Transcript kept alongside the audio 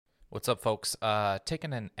What's up, folks?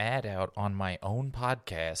 Taking an ad out on my own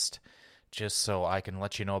podcast just so I can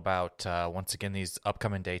let you know about, once again, these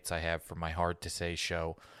upcoming dates I have for my Hard to Say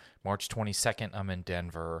show. March 22nd, I'm in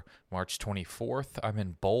Denver. March 24th, I'm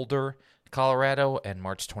in Boulder, Colorado. And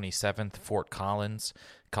March 27th, Fort Collins,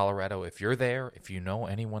 Colorado. If you're there, if you know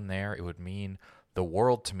anyone there, it would mean the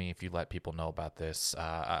world to me if you let people know about this.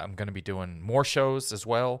 I'm going to be doing more shows as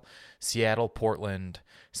well. Seattle, Portland,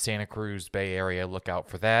 Santa Cruz, Bay Area. Look out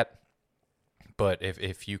for that. But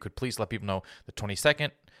if you could please let people know, the 22nd,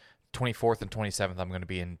 24th, and 27th, I'm going to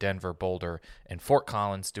be in Denver, Boulder, and Fort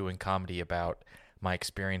Collins doing comedy about my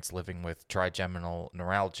experience living with trigeminal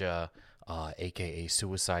neuralgia, aka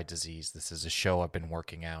suicide disease. This is a show I've been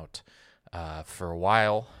working out for a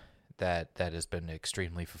while that has been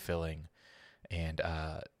extremely fulfilling and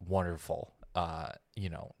wonderful,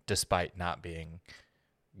 despite not being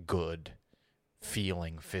good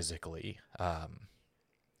feeling physically.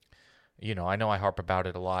 I know I harp about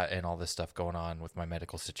it a lot and all this stuff going on with my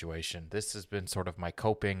medical situation. This has been sort of my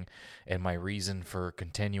coping and my reason for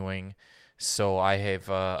continuing. So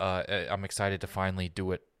I'm excited to finally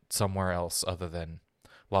do it somewhere else other than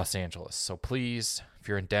Los Angeles. So please, if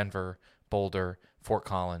you're in Denver, Boulder, Fort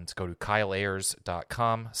Collins, go to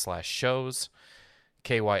kyleayers.com/shows.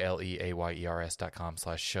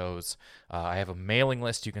 KYLEAYERS.com/shows. I have a mailing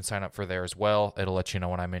list you can sign up for there as well. It'll let you know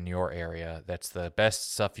when I'm in your area. That's the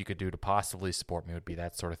best stuff you could do to possibly support me, would be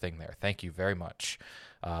that sort of thing there. Thank you very much.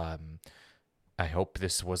 I hope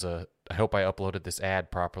I uploaded this ad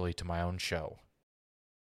properly to my own show.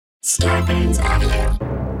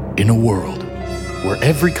 In a world where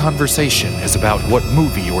every conversation is about what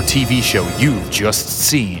movie or TV show you've just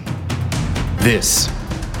seen, this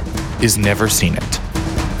is Never Seen It.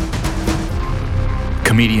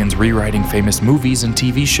 Comedians rewriting famous movies and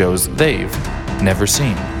TV shows they've never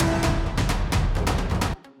seen.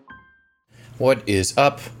 What is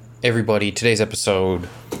up, everybody? Today's episode,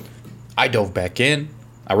 I dove back in.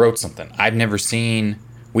 I wrote something. I've never seen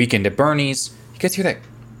Weekend at Bernie's. You guys hear that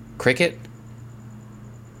cricket?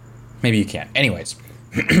 Maybe you can't. Anyways,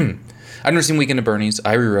 I've never seen Weekend at Bernie's.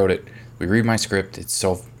 I rewrote it. We read my script. I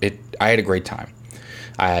had a great time.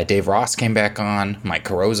 Dave Ross came back on. Mike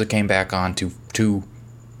Carosa came back on. Two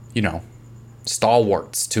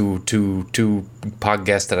stalwarts. Two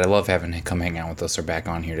podcasts that I love having come hang out with us are back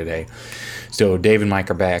on here today. So Dave and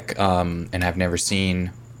Mike are back, and I've never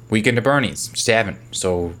seen Weekend at Bernie's. Just haven't.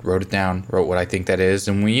 So wrote it down, wrote what I think that is,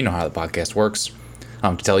 and you know how the podcast works.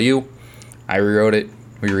 To tell you, I rewrote it.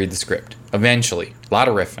 We read the script. Eventually, a lot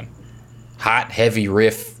of riffing. Hot, heavy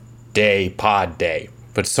riff day, pod day.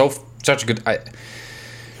 But such a good... It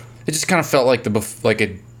just kind of felt like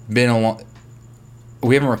it'd been a long...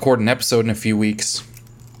 We haven't recorded an episode in a few weeks,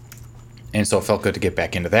 and so it felt good to get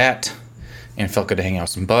back into that, and it felt good to hang out with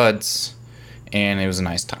some buds, and it was a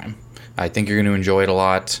nice time. I think you're going to enjoy it a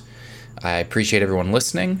lot. I appreciate everyone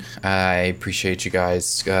listening. I appreciate you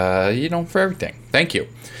guys, for everything. Thank you.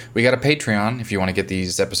 We got a Patreon. If you want to get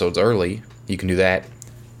these episodes early, you can do that.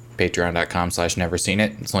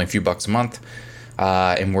 Patreon.com/neverseenit. It's only a few bucks a month.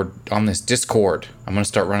 And we're on this Discord. I'm going to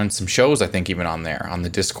start running some shows, I think, even on there, on the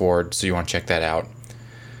Discord, so you want to check that out.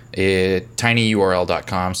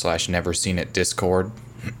 tinyurl.com/neverseenitdiscord.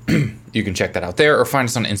 You can check that out there, or find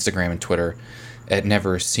us on Instagram and Twitter at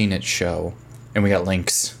neverseenitshow. And we got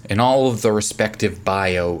links in all of the respective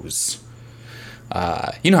bios.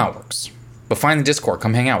 You know how it works. But find the Discord.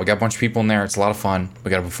 Come hang out. We got a bunch of people in there. It's a lot of fun.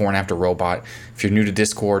 We got a before and after robot. If you're new to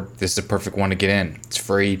Discord, this is a perfect one to get in. It's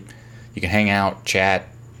free. You can hang out, chat,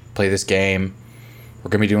 play this game. We're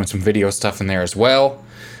going to be doing some video stuff in there as well,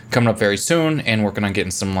 coming up very soon, and working on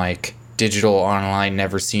getting some digital, online,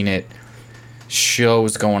 Never Seen It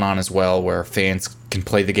shows going on as well, where fans can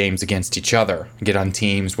play the games against each other, get on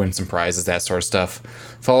teams, win some prizes, that sort of stuff.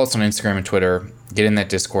 Follow us on Instagram and Twitter. Get in that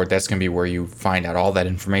Discord. That's going to be where you find out all that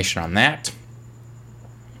information on that.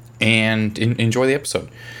 And enjoy the episode.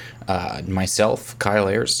 Myself, Kyle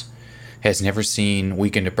Ayers, has never seen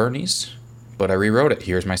Weekend at Bernie's, but I rewrote it.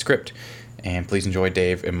 Here's my script. And please enjoy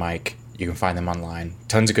Dave and Mike. You can find them online.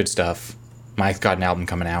 Tons of good stuff. Mike's got an album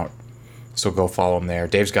coming out, so go follow him there.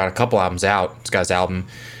 Dave's got a couple albums out. He's got his album,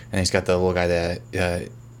 and he's got the little guy, the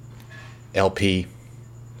LP.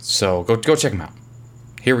 So go check him out.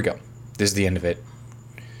 Here we go. This is the end of it.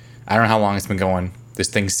 I don't know how long it's been going. This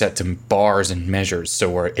thing's set to bars and measures, so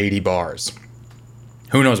we're at 80 bars.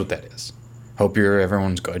 Who knows what that is? Hope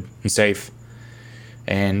everyone's good and safe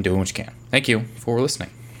and doing what you can. Thank you for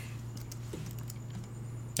listening.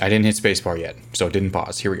 I didn't hit spacebar yet, so it didn't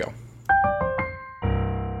pause. Here we go.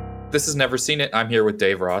 This is Never Seen It. I'm here with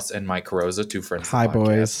Dave Ross and Mike Carosa, two friends. Hi,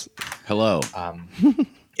 boys. Hello.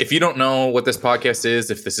 if you don't know what this podcast is,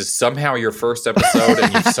 if this is somehow your first episode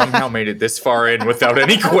and you've somehow made it this far in without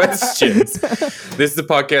any questions, this is the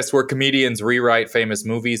podcast where comedians rewrite famous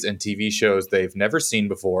movies and TV shows they've never seen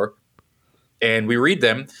before, and we read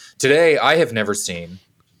them. Today, I have never seen.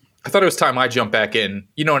 I thought it was time I jump back in.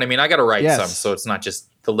 You know what I mean? I got to write some, so it's not just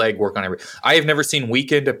the legwork on every. I have never seen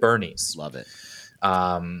Weekend at Bernie's. Love it.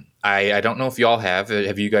 I don't know if y'all have.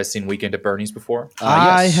 Have you guys seen Weekend at Bernie's before?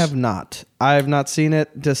 I Yes. have not. I have not seen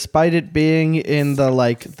it, despite it being in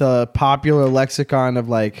the popular lexicon of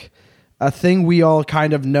like a thing we all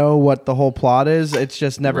kind of know what the whole plot is. It's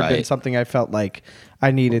just never been Right. something I felt like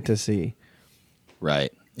I needed to see.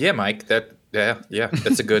 Right. Yeah, Mike. That's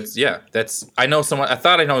a good. Yeah, that's. I know someone. I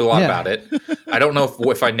thought I know a lot about it. I don't know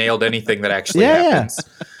if I nailed anything that actually happens.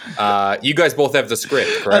 You guys both have the script,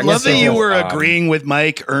 I correct? love that you were Um, agreeing with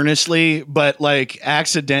Mike earnestly, but like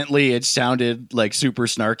accidentally it sounded like super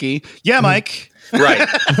snarky. Yeah, Mike. Right.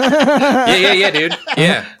 Yeah, dude.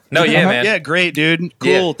 Yeah. No, yeah, man. Yeah, great, dude.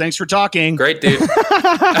 Cool. Yeah. Thanks for talking. Great, dude. All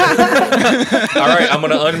right, I'm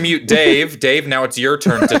going to unmute Dave. Dave, now it's your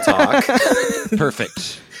turn to talk.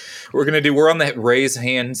 Perfect. We're on the raise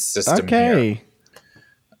hand system here. Okay.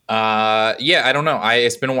 Yeah, I don't know.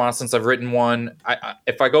 It's been a while since I've written one.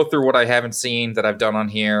 If I go through what I haven't seen that I've done on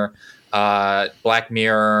here, Black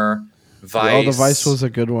Mirror, Vice. Oh, the Vice was a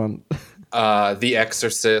good one. The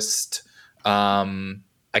Exorcist.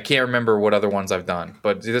 I can't remember what other ones I've done,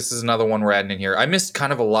 but this is another one we're adding in here. I missed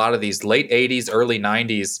kind of a lot of these late 80s, early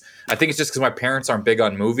 90s. I think it's just because my parents aren't big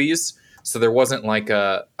on movies. So there wasn't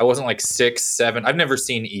I wasn't like 6, 7. I've never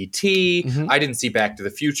seen E.T. I didn't see Back to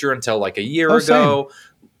the Future until like a year ago.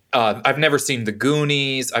 I've never seen The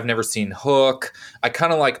Goonies. I've never seen Hook. I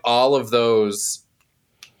kind of like all of those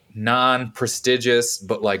non-prestigious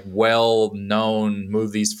but like well-known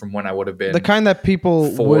movies from when I would have been The kind that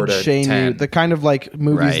people 4 would to shame you. 10. The kind of like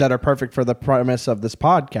movies Right. that are perfect for the premise of this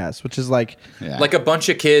podcast, which is like, Yeah. like a bunch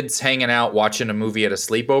of kids hanging out watching a movie at a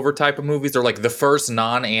sleepover type of movies, or like the first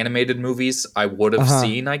non-animated movies I would have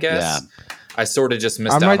seen, I guess. Yeah. I sort of just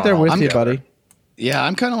missed I'm out right on there all with of you, it. buddy. Yeah,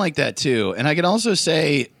 I'm kind of like that too. And I can also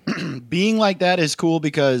say being like that is cool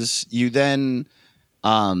because you then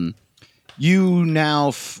you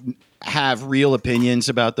now have real opinions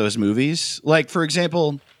about those movies. Like, for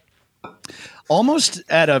example, almost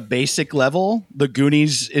at a basic level, The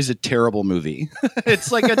Goonies is a terrible movie.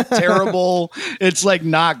 It's like a terrible, it's like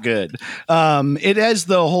not good. It has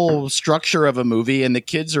the whole structure of a movie and the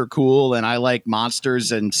kids are cool and I like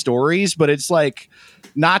monsters and stories, but it's like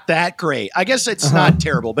not that great. I guess it's not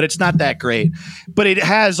terrible, but it's not that great. But it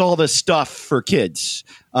has all the stuff for kids.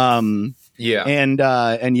 Yeah.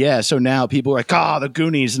 And yeah, so now people are like, "Oh, The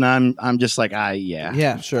Goonies," and I'm just like, yeah,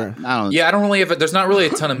 Yeah, sure. I don't. Yeah, I don't really have. There's not really a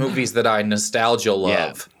ton of movies that I nostalgia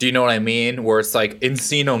love. Yeah. Do you know what I mean? Where it's like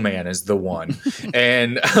Encino Man is the one,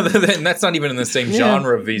 and other than that's not even in the same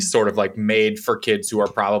genre of these sort of like made for kids who are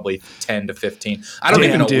probably 10 to 15. I don't Damn,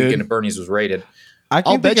 even know dude. Weekend at Bernie's was rated. I I'll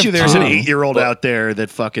can bet think you of there's an two. 8-year-old out there that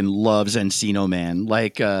fucking loves Encino Man.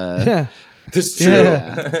 Like, Yeah. This is true.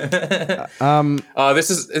 Yeah. This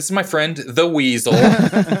is my friend the Weasel.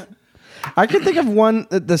 I can think of one.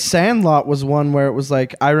 The Sandlot was one where it was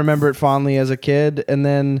like I remember it fondly as a kid, and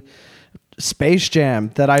then Space Jam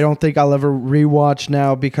that I don't think I'll ever rewatch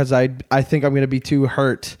now because I think I'm going to be too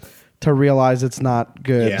hurt to realize it's not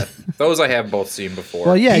good. Yeah, those I have both seen before.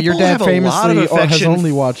 Well, yeah, your People dad have a lot of famously has affection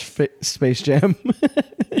only watched Space Jam.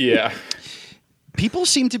 Yeah. people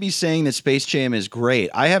seem to be saying that Space Jam is great.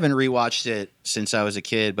 I haven't rewatched it since I was a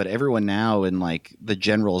kid, but everyone now in like the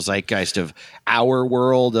general zeitgeist of our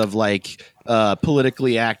world of like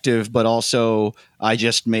politically active, but also I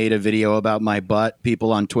just made a video about my butt.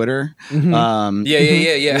 People on Twitter, Yeah.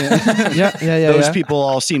 yeah. those people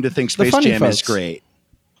all seem to think Space funny Jam is folks. great.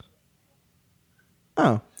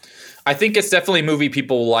 Oh, I think it's definitely a movie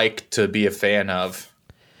people like to be a fan of.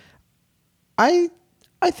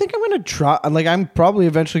 I think I'm gonna try. Like, I'm probably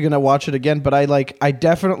eventually gonna watch it again. But I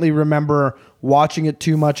definitely remember watching it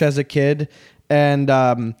too much as a kid, and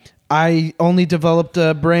I only developed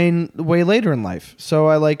a brain way later in life. So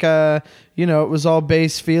I it was all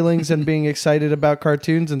base feelings and being excited about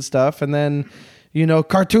cartoons and stuff. And then,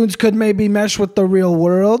 cartoons could maybe mesh with the real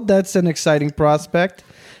world. That's an exciting prospect.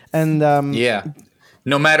 And Yeah.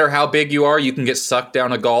 No matter how big you are, you can get sucked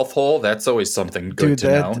down a golf hole. That's always something good to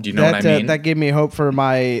know. Do you know what I mean? That gave me hope for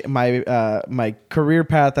my career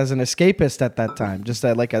path as an escapist at that time. Just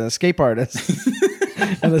like an escape artist.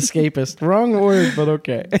 An escapist. Wrong word, but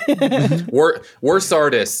okay. Worst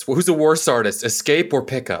artist. Who's a worst artist? Escape or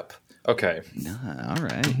pickup? Okay. All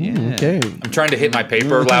right. Yeah. Okay. I'm trying to hit my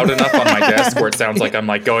paper loud enough on my desk where it sounds like I'm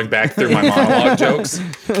like going back through my monologue jokes.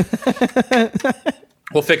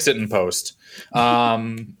 We'll fix it in post.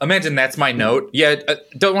 Imagine that's my note. Yeah,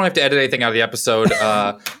 don't have to edit anything out of the episode.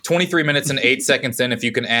 23 minutes and 8 seconds in, if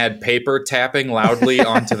you can add paper tapping loudly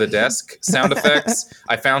onto the desk sound effects.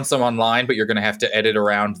 I found some online, but you're going to have to edit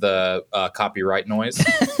around the copyright noise.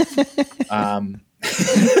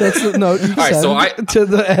 That's the note you right, sent so to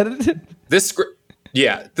the edit. This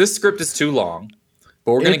script is too long,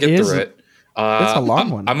 but we're going to get through it. It's a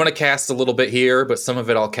long one. I'm going to cast a little bit here, but some of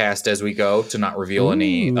it I'll cast as we go to not reveal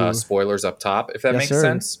any spoilers up top, if that makes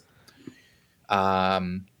sense.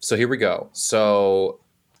 So here we go. So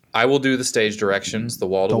I will do the stage directions, the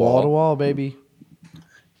wall to wall. The wall to wall, baby.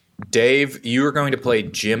 Dave, you are going to play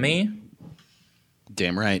Jimmy.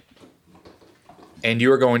 Damn right. And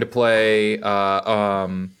you are going to play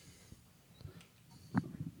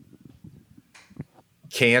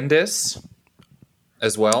Candace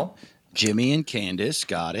as well. Jimmy and Candace,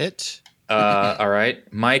 got it. All right.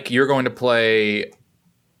 Mike, you're going to play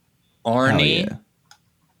Arnie. Yeah.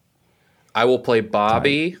 I will play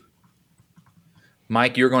Bobby.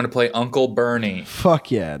 Mike, you're going to play Uncle Bernie.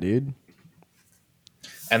 Fuck yeah, dude.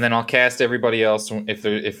 And then I'll cast everybody else if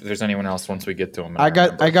there's anyone else once we get to them. I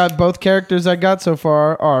got both characters I got so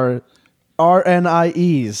far are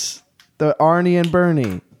RNIEs. The Arnie and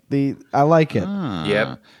Bernie. I like it.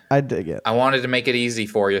 Yep. I dig it. I wanted to make it easy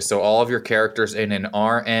for you, so all of your characters in an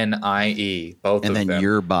RNIE, both and of them. And then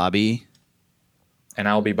you're Bobby. And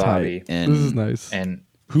I'll be Bobby. Tight. And this is nice. And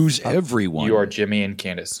who's everyone? You are Jimmy and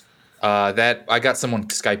Candace. That I got someone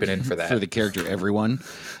Skyping in for that. For the character everyone.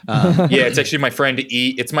 Yeah, it's actually my friend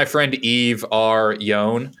E. It's my friend Eve R.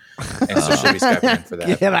 Yone, and so she'll be Skyping in for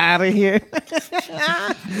that. Get out of here.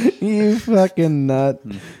 You fucking nut.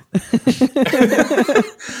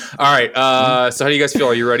 All right. So how do you guys feel?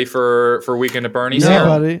 Are you ready for Weekend at Bernie's? Yeah, here?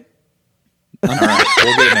 buddy. All right.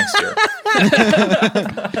 We'll get it next year.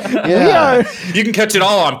 Yeah. You can catch it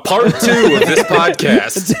all on part 2 of this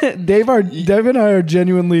podcast. Dave and I are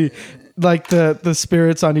genuinely like the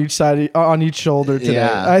spirits on each side, on each shoulder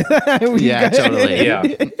today. Yeah, totally. Yeah.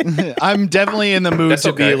 I'm definitely in the mood That's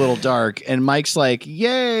to be okay. a little dark, and Mike's like,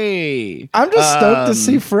 "Yay!" I'm just stoked to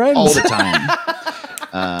see friends all the time.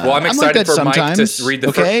 Well, I'm like excited that for Mike sometimes. to read the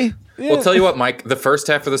Okay. Well, tell you what, Mike. The first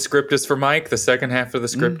half of the script is for Mike. The second half of the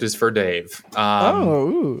script is for Dave.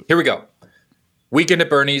 ooh. Here we go. Weekend at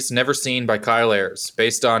Bernie's, never seen by Kyle Ayers,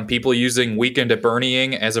 based on people using weekend at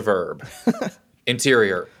Bernieing as a verb.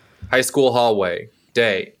 Interior, high school hallway,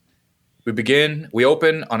 day. We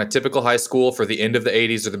open on a typical high school for the end of the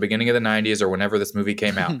 80s or the beginning of the 90s or whenever this movie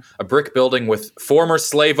came out. A brick building with former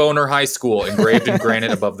slave owner high school engraved in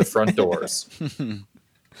granite above the front doors.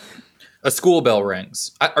 A school bell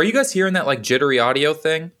rings. Are you guys hearing that like jittery audio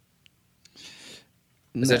thing?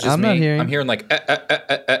 Is that just I'm me? not hearing. I'm hearing like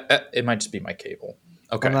it might just be my cable.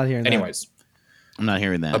 Okay. I'm not hearing that. Anyways, I'm not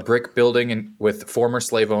hearing a that. brick building with former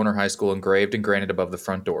slave owner high school engraved in granite above the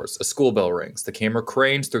front doors. A school bell rings. The camera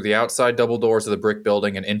cranes through the outside double doors of the brick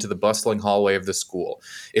building and into the bustling hallway of the school.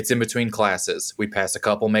 It's in between classes. We pass a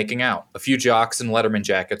couple making out. A few jocks in Letterman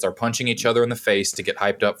jackets are punching each other in the face to get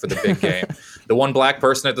hyped up for the big game. The one black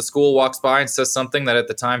person at the school walks by and says something that at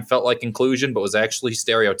the time felt like inclusion but was actually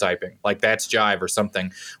stereotyping, like that's jive or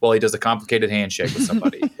something, while he does a complicated handshake with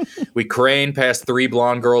somebody. We crane past 3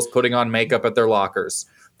 blonde girls putting on makeup at their lockers.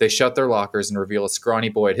 They shut their lockers and reveal a scrawny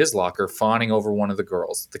boy at his locker fawning over one of the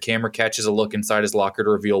girls. The camera catches a look inside his locker to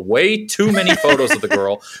reveal way too many photos of the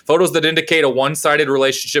girl, photos that indicate a one-sided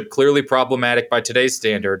relationship clearly problematic by today's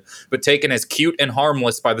standard, but taken as cute and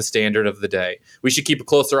harmless by the standard of the day. We should keep a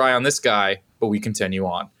closer eye on this guy, but we continue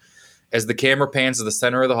on. As the camera pans to the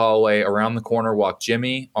center of the hallway, around the corner walk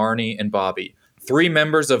Jimmy, Arnie, and Bobby. 3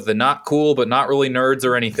 members of the not cool but not really nerds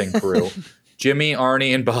or anything crew. Jimmy,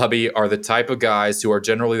 Arnie, and Bobby are the type of guys who are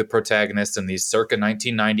generally the protagonists in these circa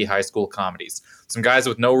 1990 high school comedies. Some guys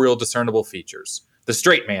with no real discernible features. The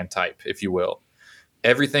straight man type, if you will.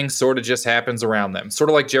 Everything sort of just happens around them.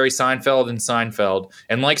 Sort of like Jerry Seinfeld and Seinfeld.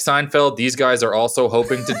 And like Seinfeld, these guys are also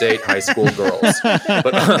hoping to date high school girls.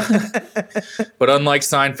 But unlike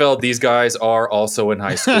Seinfeld, these guys are also in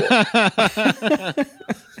high school.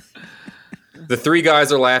 The 3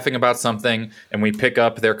 guys are laughing about something, and we pick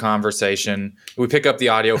up their conversation. We pick up the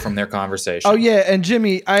audio from their conversation. Oh yeah, and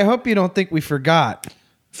Jimmy, I hope you don't think we forgot.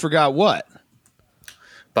 Forgot what?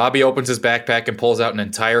 Bobby opens his backpack and pulls out an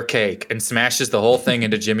entire cake and smashes the whole thing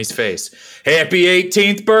into Jimmy's face. Happy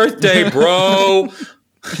 18th birthday, bro!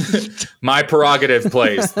 My prerogative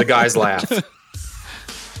plays. The guys laugh.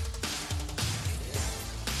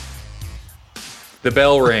 The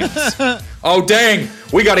bell rings. Oh, dang!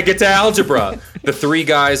 We gotta get to algebra! The three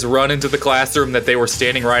guys run into the classroom that they were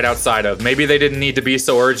standing right outside of. Maybe they didn't need to be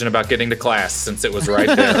so urgent about getting to class since it was right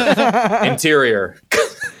there. Interior.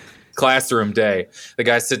 Classroom day. The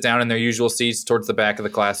guys sit down in their usual seats towards the back of the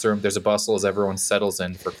classroom. There's a bustle as everyone settles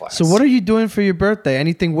in for class. So what are you doing for your birthday?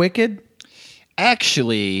 Anything wicked?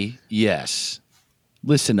 Actually, yes.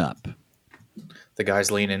 Listen up. The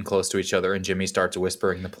guys lean in close to each other, and Jimmy starts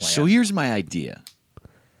whispering the plan. So here's my idea.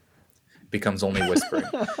 Becomes only whispering.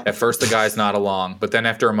 At first, the guys nod along, but then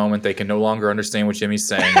after a moment, they can no longer understand what Jimmy's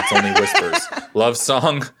saying. It's only whispers. Love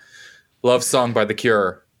Song by The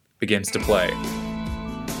Cure begins to play.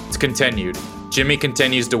 It's continued. Jimmy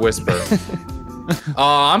continues to whisper.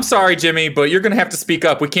 I'm sorry, Jimmy, but you're going to have to speak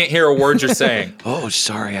up. We can't hear a word you're saying. Oh,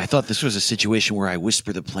 sorry. I thought this was a situation where I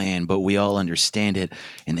whisper the plan, but we all understand it,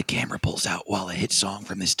 and the camera pulls out while a hit song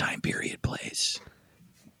from this time period plays.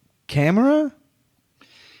 Camera?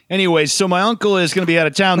 Anyways, so my uncle is going to be out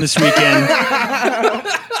of town this weekend.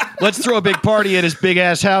 Let's throw a big party at his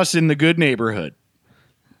big-ass house in the good neighborhood.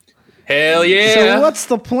 Hell yeah. So what's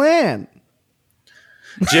the plan?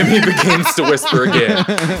 Jimmy begins to whisper again.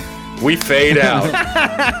 We fade out.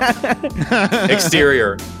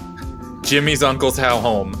 Exterior. Jimmy's uncle's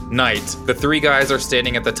home. Night. The three guys are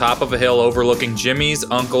standing at the top of a hill overlooking Jimmy's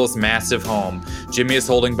uncle's massive home. Jimmy is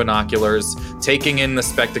holding binoculars, taking in the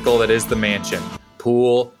spectacle that is the mansion.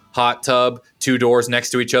 Pool, hot tub, two doors next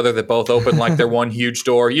to each other that both open like they're one huge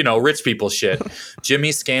door. You know, rich people shit.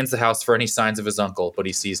 Jimmy scans the house for any signs of his uncle, but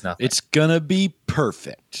he sees nothing. It's gonna be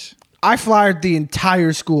perfect. I flyered the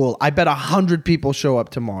entire school. I bet 100 people show up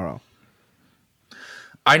tomorrow.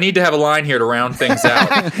 I need to have a line here to round things out.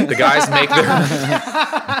 The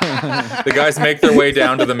guys make their way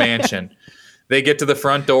down to the mansion. They get to the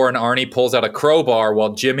front door and Arnie pulls out a crowbar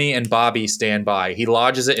while Jimmy and Bobby stand by. He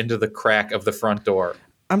lodges it into the crack of the front door.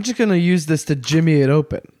 I'm just going to use this to jimmy it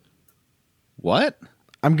open. What?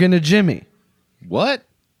 I'm going to jimmy. What?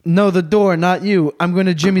 No, the door, not you. I'm going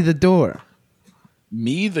to jimmy the door.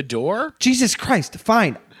 Me, the door? Jesus Christ.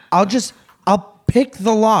 Fine. I'll pick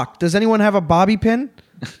the lock. Does anyone have a bobby pin?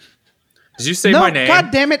 Did you say No, my name? God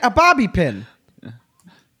damn it, a bobby pin.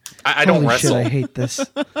 I don't Holy wrestle. Shit, I hate this.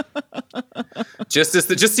 Just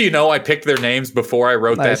so you know, I picked their names before I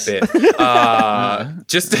wrote Nice. that bit.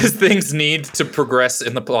 Just as things need to progress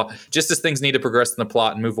in the plot,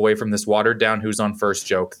 and move away from this watered down "Who's on First"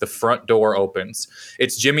 joke, the front door opens.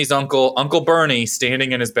 It's Jimmy's uncle, Uncle Bernie,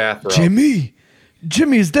 standing in his bathrobe.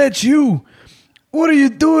 Jimmy, is that you? What are you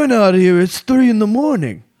doing out here? It's 3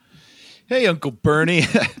 a.m. Hey, Uncle Bernie.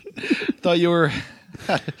 Thought you were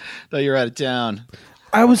out of town.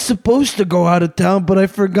 I was supposed to go out of town, but I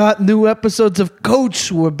forgot new episodes of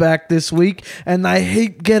Coach were back this week, and I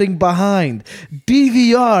hate getting behind.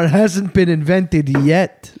 DVR hasn't been invented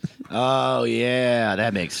yet. Oh, yeah,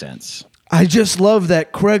 that makes sense. I just love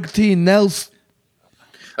that Craig T. Nelson.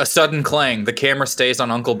 A sudden clang. The camera stays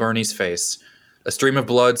on Uncle Bernie's face. A stream of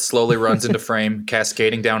blood slowly runs into frame,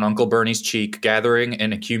 cascading down Uncle Bernie's cheek, gathering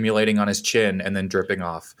and accumulating on his chin, and then dripping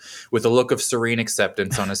off. With a look of serene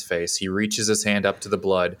acceptance on his face, he reaches his hand up to the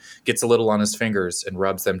blood, gets a little on his fingers, and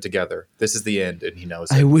rubs them together. This is the end, and he knows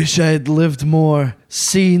it. I wish I had lived more,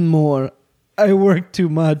 seen more. I work too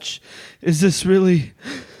much. Is this really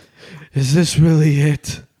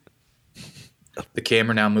it? The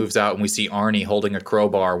camera now moves out, and we see Arnie holding a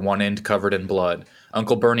crowbar, one end covered in blood.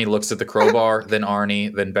 Uncle Bernie looks at the crowbar, then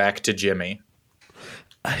Arnie, then back to Jimmy.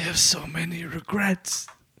 I have so many regrets.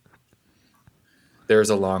 There's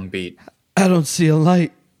a long beat. I don't see a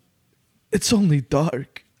light. It's only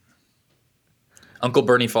dark. Uncle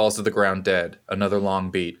Bernie falls to the ground dead. Another long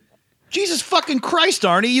beat. Jesus fucking Christ,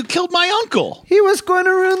 Arnie, you killed my uncle. He was going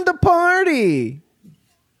to ruin the party.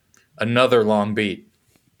 Another long beat.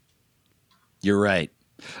 You're right.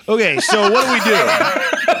 Okay, so what do we do?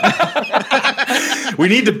 We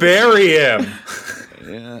need to bury him.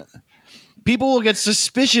 Yeah. People will get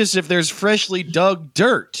suspicious if there's freshly dug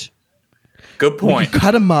dirt. Good point.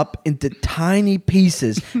 Cut them up into tiny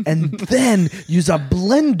pieces and then use a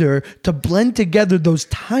blender to blend together those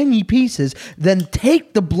tiny pieces. Then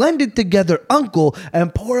take the blended together uncle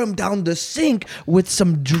and pour him down the sink with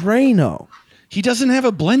some Drano. He doesn't have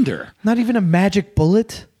a blender. Not even a magic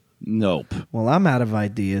bullet? Nope. Well, I'm out of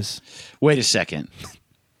ideas. Wait a second.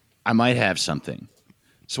 I might have something.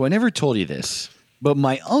 So I never told you this, but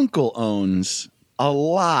my uncle owns a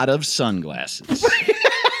lot of sunglasses.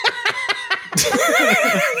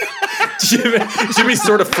 Jimmy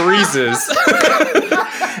sort of freezes,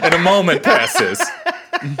 and a moment passes.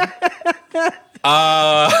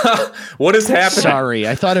 What is happening? Sorry,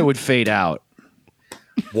 I thought it would fade out.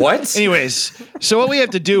 What? Anyways, so what we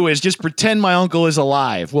have to do is just pretend my uncle is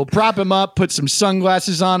alive. We'll prop him up, put some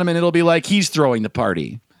sunglasses on him, and it'll be like he's throwing the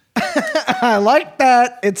party. I like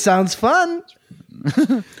that. It sounds fun.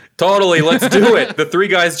 Totally, let's do it. The three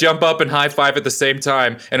guys jump up and high five at the same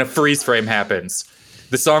time, and a freeze frame happens.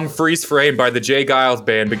 The song Freeze Frame by the Jay Giles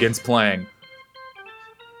Band begins playing.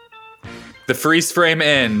 The freeze frame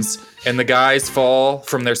ends, and the guys fall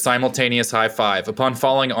from their simultaneous high five. Upon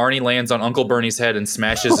falling, Arnie lands on Uncle Bernie's head and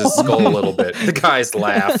smashes his skull a little bit. The guys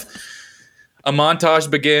laugh. A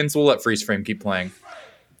montage begins. We'll let freeze frame keep playing.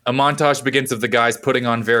 A montage begins of the guys putting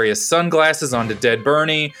on various sunglasses onto dead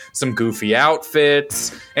Bernie, some goofy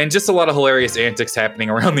outfits, and just a lot of hilarious antics happening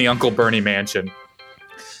around the Uncle Bernie mansion.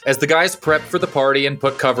 As the guys prep for the party and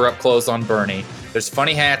put cover-up clothes on Bernie, there's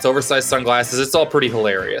funny hats, oversized sunglasses. It's all pretty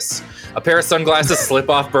hilarious. A pair of sunglasses slip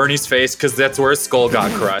off Bernie's face because that's where his skull got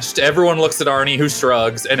crushed. Everyone looks at Arnie, who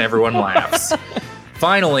shrugs, and everyone laughs.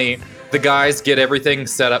 Finally, the guys get everything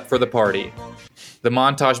set up for the party. The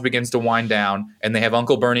montage begins to wind down, and they have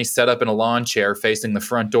Uncle Bernie set up in a lawn chair facing the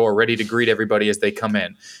front door, ready to greet everybody as they come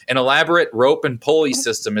in. An elaborate rope and pulley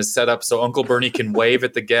system is set up so Uncle Bernie can wave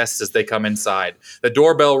at the guests as they come inside. The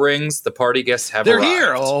doorbell rings. The party guests have arrived. They're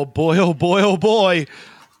here. Oh, boy, oh, boy, oh, boy.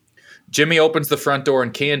 Jimmy opens the front door,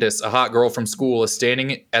 and Candace, a hot girl from school, is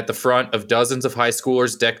standing at the front of dozens of high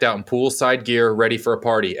schoolers decked out in poolside gear, ready for a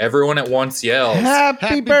party. Everyone at once yells,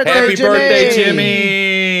 Happy birthday, "Happy Jimmy!" birthday,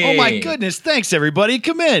 Jimmy!" Oh, my goodness. Thanks, everybody.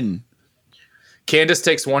 Come in. Candace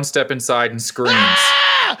takes one step inside and screams.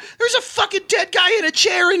 Ah! There's a fucking dead guy in a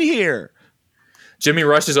chair in here. Jimmy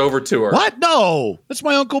rushes over to her. What? No. That's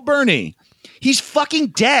my Uncle Bernie. He's fucking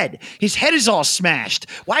dead. His head is all smashed.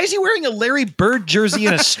 Why is he wearing a Larry Bird jersey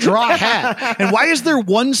and a straw hat? And why is there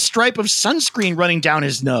one stripe of sunscreen running down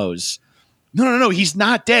his nose? No. He's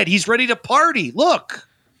not dead. He's ready to party. Look.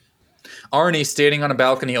 Arnie, standing on a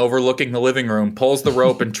balcony overlooking the living room, pulls the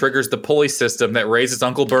rope and triggers the pulley system that raises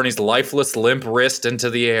Uncle Bernie's lifeless, limp wrist into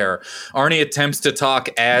the air. Arnie attempts to talk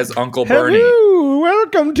as Uncle Bernie. Hello,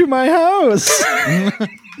 welcome to my house.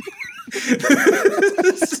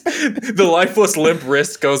 The lifeless, limp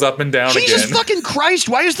wrist goes up and down Jesus again. fucking Christ.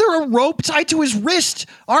 Why is there a rope tied to his wrist?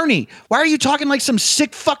 Arnie, why are you talking like some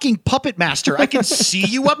sick fucking puppet master? I can see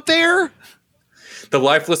you up there. The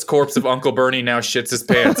lifeless corpse of Uncle Bernie now shits his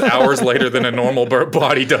pants hours later than a normal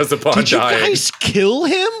body does upon Did you dying. guys kill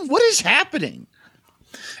him? What is happening?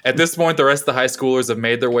 At this point, the rest of the high schoolers have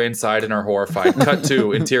made their way inside and are horrified. Cut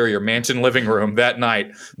to interior mansion living room that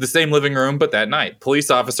night. The same living room, but that night. Police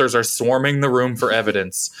officers are swarming the room for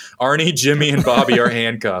evidence. Arnie, Jimmy, and Bobby are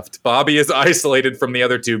handcuffed. Bobby is isolated from the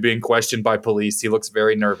other two, being questioned by police. He looks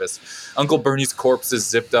very nervous. Uncle Bernie's corpse is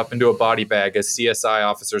zipped up into a body bag as CSI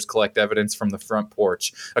officers collect evidence from the front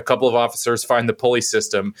porch. A couple of officers find the pulley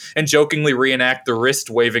system and jokingly reenact the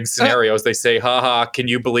wrist-waving scenarios. They say, haha, can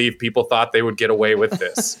you believe people thought they would get away with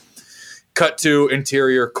this? Cut to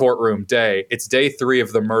interior courtroom day. It's day 3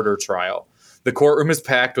 of the murder trial. The courtroom is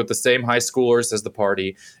packed with the same high schoolers as the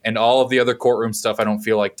party, and all of the other courtroom stuff I don't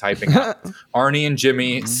feel like typing up. Arnie and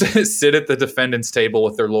Jimmy sit at the defendant's table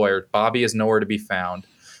with their lawyer. Bobby is nowhere to be found.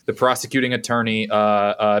 The prosecuting attorney,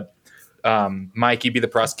 Mikey be the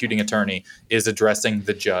prosecuting attorney, is addressing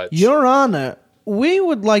the judge. Your Honor, we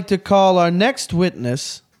would like to call our next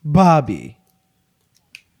witness, Bobby.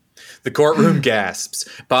 The courtroom gasps.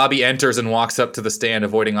 Bobby enters and walks up to the stand,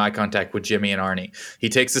 avoiding eye contact with Jimmy and Arnie. He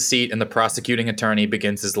takes a seat, and the prosecuting attorney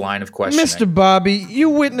begins his line of questioning. Mr. Bobby, you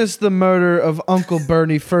witnessed the murder of Uncle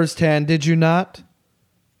Bernie firsthand, did you not?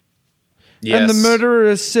 Yes. And the murderer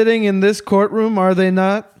is sitting in this courtroom, are they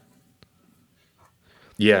not?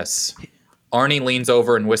 Yes. Arnie leans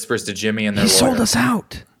over and whispers to Jimmy and their He lawyer. sold us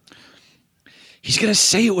out. He's going to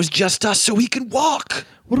say it was just us so he can walk.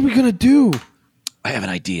 What are we going to do? I have an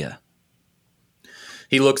idea.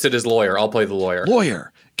 He looks at his lawyer. I'll play the lawyer.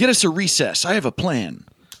 Lawyer, get us a recess. I have a plan.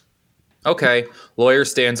 Okay. Lawyer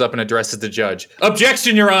stands up and addresses the judge.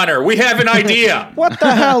 Objection, Your Honor. We have an idea. What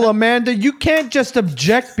the hell, Amanda? You can't just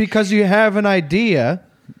object because you have an idea.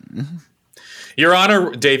 Your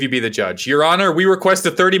Honor, Dave, you be the judge. Your Honor, we request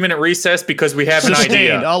a 30-minute recess because we have an Sustained.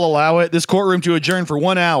 idea. I'll allow it. This courtroom to adjourn for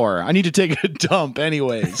 1 hour. I need to take a dump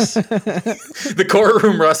anyways. The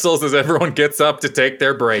courtroom rustles as everyone gets up to take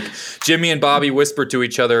their break. Jimmy and Bobby whisper to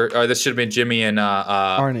each other. Or this should have been Jimmy and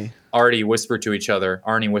Arnie. Arnie whisper to each other.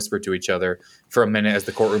 Arnie whisper to each other for a minute as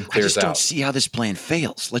the courtroom I clears just don't out. see how this plan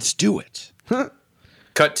fails. Let's do it.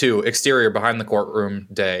 Cut to exterior behind the courtroom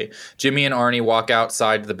day. Jimmy and Arnie walk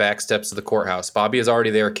outside to the back steps of the courthouse. Bobby is already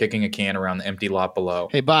there kicking a can around the empty lot below.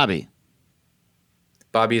 Hey, Bobby.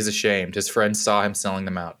 Bobby is ashamed. His friends saw him selling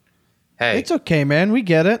them out. Hey, It's okay, man. We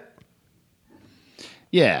get it.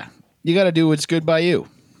 Yeah, you got to do what's good by you.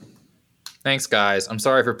 Thanks, guys. I'm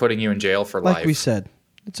sorry for putting you in jail for Like life. we said,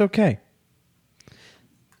 it's okay.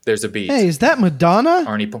 There's a beat. Hey, is that Madonna?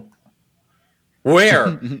 Arnie.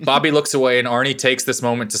 Where? Bobby looks away and Arnie takes this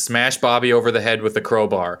moment to smash Bobby over the head with the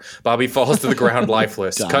crowbar. Bobby falls to the ground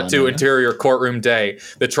lifeless. Cut to interior courtroom day.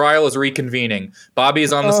 The trial is reconvening. Bobby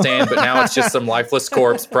is on the stand, but now it's just some lifeless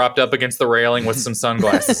corpse propped up against the railing with some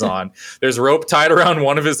sunglasses on. There's rope tied around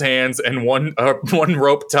one of his hands and one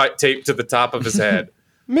rope taped to the top of his head.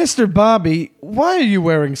 Mr. Bobby, why are you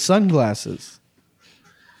wearing sunglasses?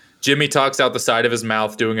 Jimmy talks out the side of his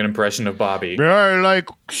mouth doing an impression of Bobby. I like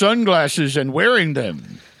sunglasses and wearing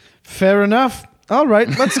them. Fair enough. All right,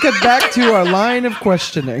 let's get back to our line of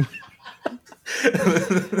questioning.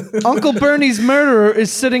 Uncle Bernie's murderer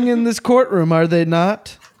is sitting in this courtroom, are they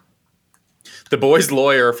not? The boy's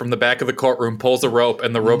lawyer from the back of the courtroom pulls a rope,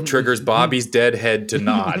 and the rope triggers Bobby's dead head to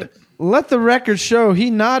nod. Let the record show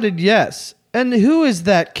he nodded yes. And who is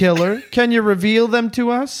that killer? Can you reveal them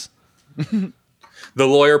to us? The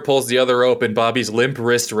lawyer pulls the other rope, and Bobby's limp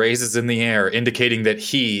wrist raises in the air, indicating that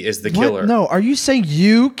he is the killer. What? No, are you saying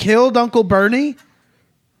you killed Uncle Bernie?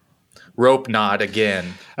 Rope nod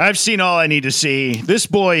again. I've seen all I need to see. This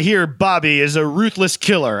boy here, Bobby, is a ruthless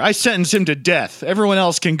killer. I sentence him to death. Everyone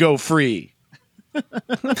else can go free. The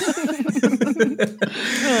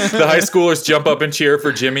high schoolers jump up and cheer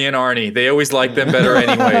for Jimmy and Arnie. They always like them better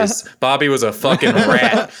anyways. Bobby was a fucking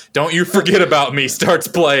rat. Don't you forget about me starts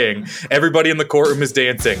playing. Everybody in the courtroom is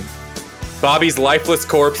dancing. Bobby's lifeless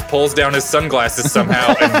corpse pulls down his sunglasses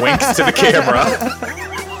somehow and winks to the camera.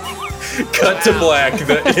 Cut to black,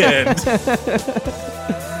 the end.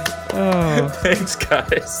 Thanks,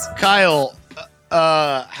 guys. Kyle,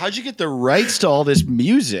 how'd you get the rights to all this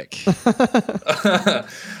music? It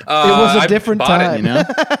was a different time. You know?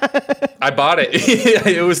 I bought it.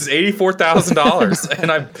 It was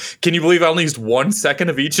 $84,000, and can you believe I only used 1 second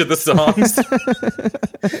of each of the songs?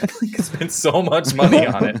 I spent so much money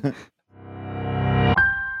on it.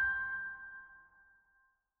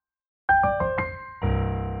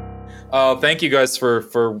 Thank you guys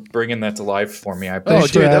for bringing that to life for me. I Oh,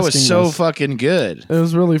 dude, that was asking so us. fucking good. It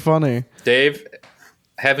was really funny. Dave,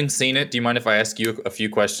 having seen it, do you mind if I ask you a few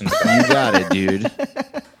questions about You it? got it, dude.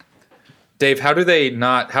 Dave, how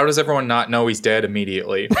does everyone not know he's dead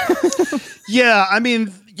immediately? Yeah, I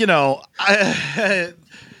mean, you know,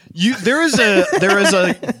 there is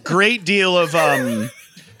a great deal of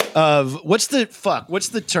what's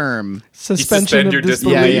the term? Suspension suspend of your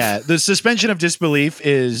disbelief. disbelief. Yeah. The suspension of disbelief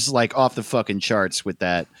is like off the fucking charts with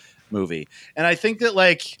that movie. And I think that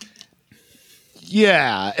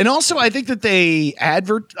and also I think that they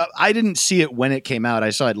I didn't see it when it came out. I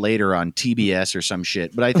saw it later on TBS or some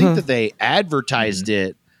shit, but I think that they advertised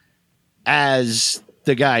it as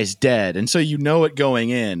the guy's dead. And so you know it going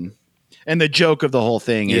in. And the joke of the whole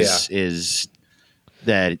thing is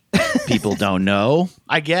that people don't know,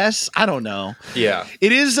 I guess. I don't know. Yeah.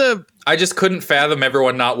 It is I just couldn't fathom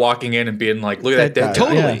everyone not walking in and being like, look at that dead That guy.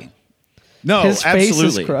 guy. totally. Yeah. No, His face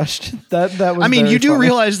absolutely. is crushed. That was. I mean, very you do funny.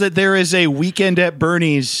 realize that there is a Weekend at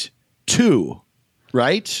Bernie's 2,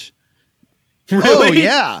 right? Really? Oh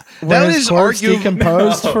yeah, When that his is corpse arguably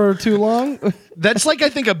decomposed for too long. that's like I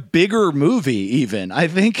think a bigger movie. Even I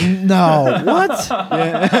think, No, what?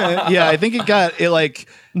 yeah, I think it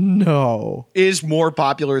No. is more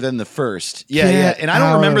popular than the first. Yeah, Get yeah, and I don't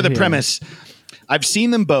out remember of the here. premise. I've seen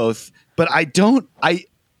them both, but I don't. I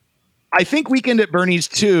think Weekend at Bernie's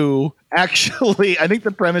 2 actually. I think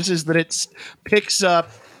the premise is that it picks up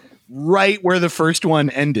right where the first one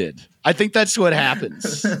ended. I think that's what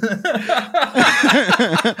happens.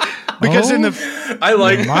 Because in the I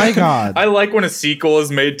like Oh my God. I like when a sequel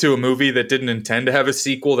is made to a movie that didn't intend to have a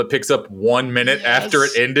sequel that picks up 1 minute after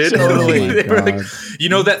it ended. totally. Oh my They were like, God. you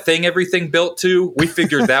know that thing everything built to? We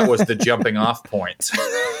figured that was the jumping off point.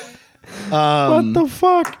 What the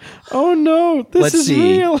fuck? Oh no, this let's is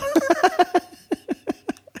see. real.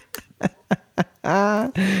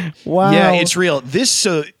 Wow. Yeah, it's real.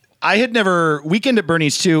 I had never Weekend at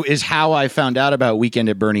Bernie's 2 is how I found out about Weekend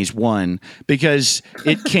at Bernie's 1 because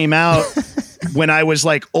it came out when I was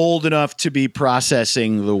like old enough to be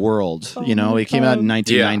processing the world. You know, it came out in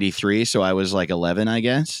 1993, so I was like 11, I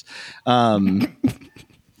guess.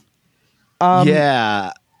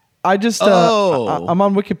 Yeah. I just I'm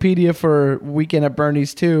on Wikipedia for Weekend at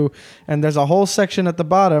Bernie's too, and there's a whole section at the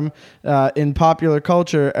bottom in popular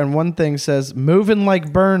culture, and one thing says "Moving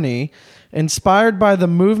Like Bernie." Inspired by the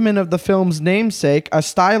movement of the film's namesake, a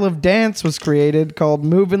style of dance was created called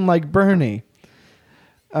 "Moving Like Bernie."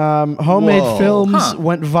 Homemade Whoa. films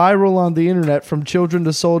went viral on the internet, from children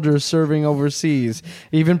to soldiers serving overseas.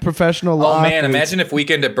 Even professional Oh man, athletes. imagine if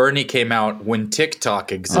Weekend at Bernie came out when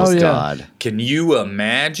TikTok existed. Oh, yeah. God. Can you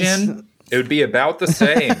imagine? It would be about the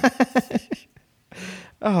same.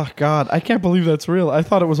 Oh God, I can't believe that's real. I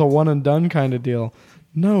thought it was a one and done kind of deal.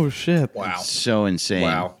 No shit. Wow. So insane.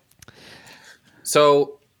 Wow.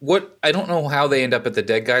 So what? I don't know how they end up at the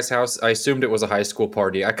dead guy's house. I assumed it was a high school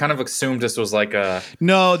party. I kind of assumed this was like a.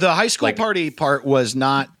 No, the high school Like- party part was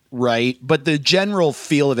not right, but the general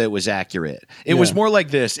feel of it was accurate. It was more like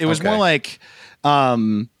this. It was Okay. more like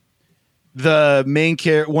the main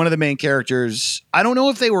one of the main characters. I don't know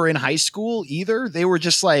if they were in high school either. They were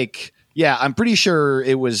just like, yeah, I'm pretty sure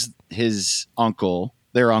it was his uncle,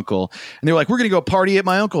 their uncle. And they were like, we're going to go party at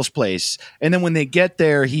my uncle's place. And then when they get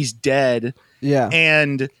there, he's dead. Yeah.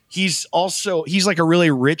 And he's like a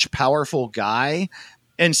really rich, powerful guy.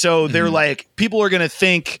 And so they're like, people are going to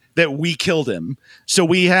think that we killed him. So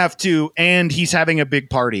we have to, and he's having a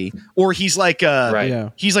big party, or he's like Right. Yeah.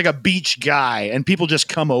 he's like a beach guy and people just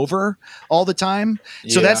come over all the time.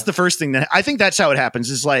 So Yeah. that's the first thing that I think that's how it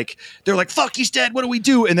happens is like, they're like, fuck, he's dead. What do we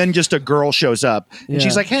do? And then just a girl shows up and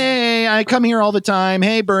she's Yeah. like, hey, I come here all the time.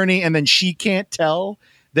 Hey, Bernie. And then she can't tell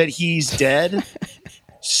that he's dead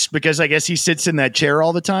because I guess he sits in that chair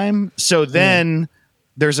all the time. So then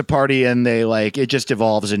there's a party and they like, it just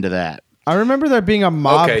evolves into that. I remember there being a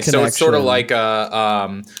mob Okay, connection. so it's sort of like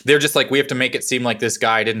they're just like, we have to make it seem like this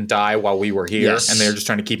guy didn't die while we were here, Yes. and they're just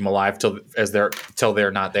trying to keep him alive till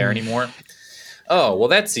they're not there anymore. Oh well,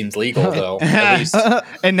 that seems legal though. At least.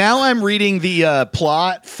 And now I'm reading the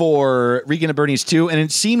plot for Weekend at Bernie's 2, and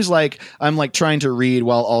it seems like I'm like trying to read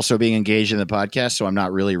while also being engaged in the podcast, so I'm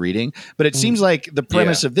not really reading. But it seems like the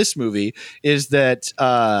premise Yeah. of this movie is that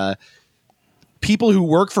people who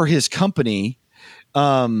work for his company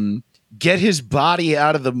get his body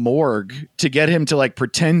out of the morgue to get him to like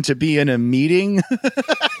pretend to be in a meeting.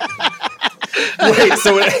 Wait,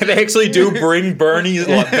 so they actually do bring Bernie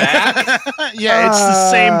back? Yeah, it's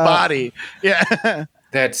the same body. Yeah.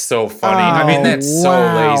 That's so funny. I mean, that's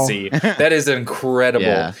wow. so lazy. That is incredible.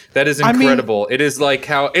 Yeah. That is I mean- incredible. It's like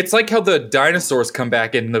how the dinosaurs come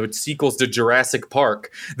back in the sequels to Jurassic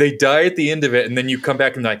Park. They die at the end of it, and then you come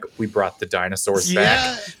back and like, we brought the dinosaurs Yeah.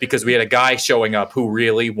 back because we had a guy showing up who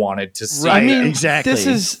really wanted to see. Right. them. I mean, exactly. This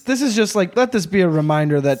is just like, let this be a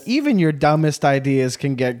reminder that even your dumbest ideas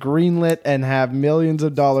can get greenlit and have millions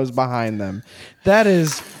of dollars behind them. That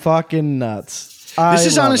is fucking nuts. This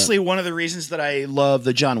is love honestly it. one of the reasons that I love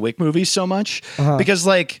the John Wick movies so much because,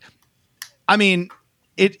 like, I mean,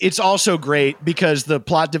 it's also great because the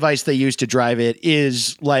plot device they use to drive it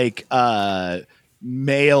is like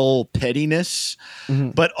male pettiness,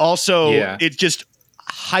 but also Yeah. it just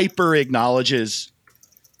hyper acknowledges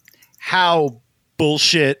how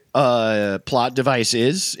bullshit plot device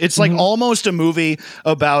is. It's like almost a movie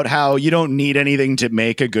about how you don't need anything to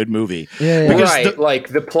make a good movie. Yeah, yeah. Because Right, the- like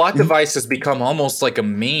the plot device has become almost like a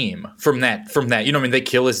meme from that. You know, what I mean, they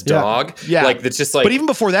kill his Yeah. dog. Yeah. like it's just like. But even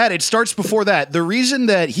before that, it starts before that. The reason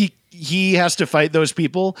that he has to fight those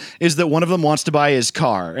people is that one of them wants to buy his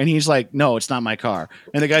car, and he's like, "No, it's not my car."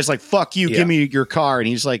 And the guy's like, "Fuck you, Yeah. give me your car." And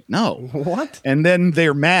he's like, "No." What? And then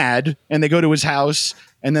they're mad, and they go to his house,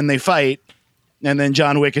 and then they fight. And then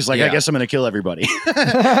John Wick is like, "I Yeah. guess I'm going to kill everybody."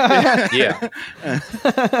 Yeah.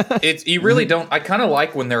 It's you really don't. I kind of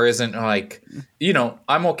like when there isn't like, you know,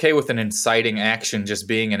 I'm okay with an inciting action just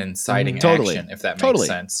being an inciting Totally. action, if that makes Totally.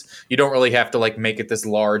 sense. You don't really have to like make it this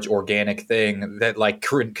large organic thing that like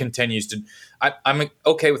continues to. I'm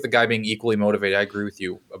okay with the guy being equally motivated. I agree with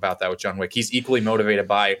you about that with John Wick. He's equally motivated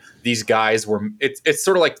by these guys. It's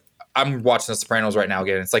sort of like. I'm watching The Sopranos right now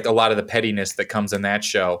again. It's like a lot of the pettiness that comes in that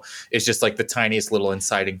show is just like the tiniest little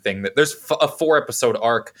inciting thing. That there's a 4-episode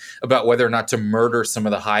arc about whether or not to murder some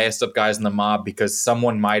of the highest up guys in the mob because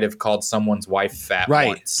someone might have called someone's wife fat Right.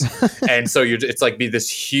 once, and so it's like be this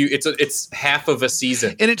huge. It's half of a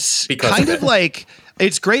season, And it's Because kind of of it. like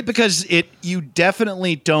it's great because you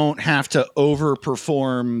definitely don't have to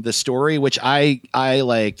overperform the story, which I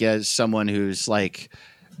like as someone who's like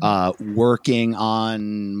working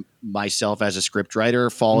on myself as a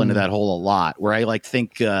scriptwriter fall into that hole a lot where I like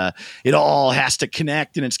think it all has to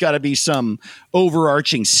connect and it's got to be some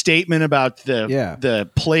overarching statement about the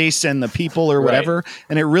place and the people or whatever.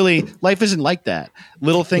 And it really, life isn't like that.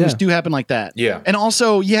 Little things Yeah. do happen like that. Yeah. And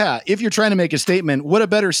also, if you're trying to make a statement, what a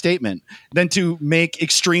better statement than to make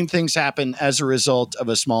extreme things happen as a result of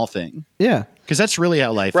a small thing? Yeah. Because that's really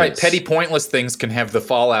how life right. is. Petty, pointless things can have the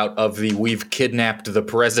fallout of the "we've kidnapped the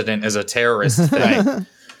president as a terrorist" thing. Right.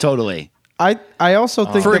 Totally. I also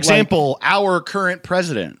think For that, example, our current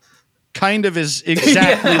president. kind of is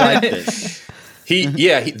exactly like this.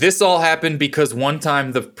 This all happened because one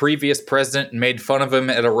time the previous president made fun of him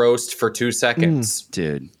at a roast for 2 seconds.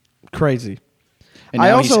 Dude. Crazy. And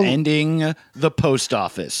now he's ending the post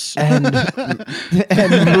office. And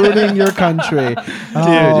ruining your country. Dude,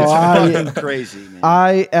 it's fucking crazy, man.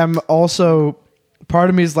 I am also... Part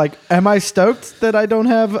of me is like, am I stoked that I don't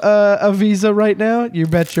have a visa right now? You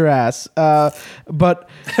bet your ass. But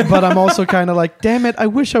I'm also kind of like, damn it, I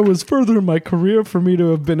wish I was further in my career for me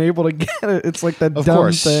to have been able to get it. It's like that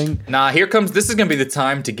dumb thing. Nah, this is going to be the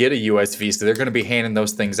time to get a U.S. visa. They're going to be handing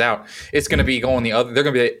those things out. It's going to be going the other.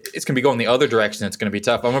 It's going to be going the other direction. It's going to be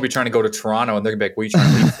tough. I'm going to be trying to go to Toronto, and they're going to be like, "What are you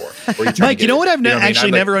trying to leave for?" Mike, you know what I've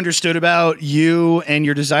never understood about you and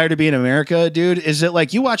your desire to be in America, dude, is that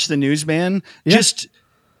like you watch the news, man. Yeah.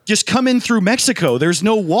 Just come in through Mexico. There's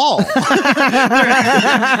no wall.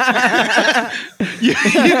 you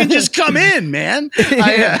can just come in, man.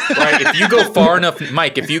 Right. If you go far enough,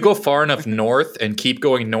 Mike, if you go far enough north and keep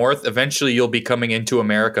going north, eventually you'll be coming into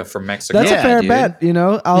America from Mexico. That's a fair bet. You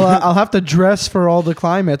know, I'll have to dress for all the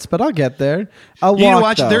climates, but I'll get there. I'll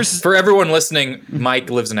walk. For everyone listening, Mike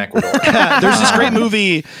lives in Ecuador. There's this great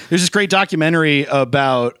movie. There's this great documentary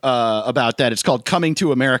about that. It's called Coming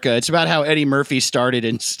to America. It's about how Eddie Murphy started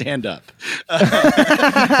in stand-up.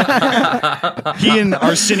 He and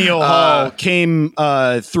Arsenio Hall came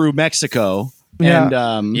through Mexico.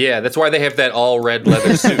 Yeah. And that's why they have that all red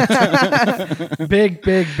leather suit. big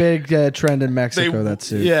trend in Mexico. That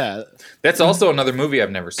suit. Yeah. That's also another movie I've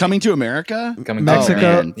never seen. Coming to America?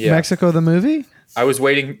 Mexico the movie? I was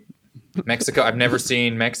waiting. Mexico. I've never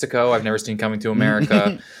seen Mexico. I've never seen Coming to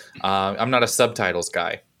America. I'm not a subtitles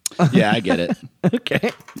guy. Yeah, I get it.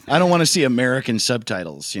 Okay. I don't want to see American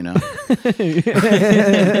subtitles, you know.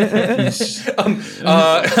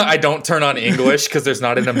 I don't turn on English because there's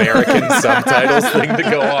not an American subtitles thing to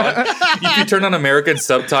go on. If you turn on American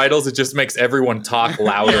subtitles, it just makes everyone talk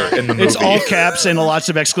louder in the movie. It's all caps and lots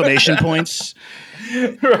of exclamation points.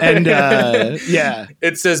 Right. And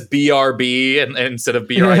it says BRB and instead of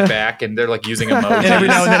be right back, and they're like using emojis. And every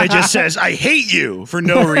now and then it just says "I hate you" for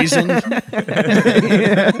no reason.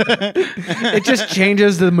 It just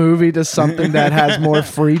changes the movie to something that has more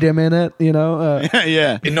freedom in it, you know.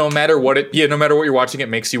 And no matter what you're watching, it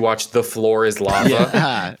makes you watch The Floor Is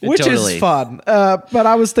Lava, which is fun. But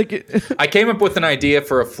I was thinking, I came up with an idea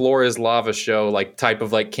for a Floor Is Lava show, like type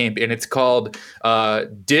of like camp, and it's called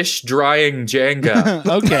Dish Drying Jenga.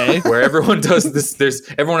 Okay. Where everyone does this,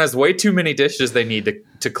 everyone has way too many dishes they need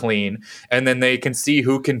to clean, and then they can see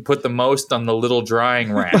who can put the most on the little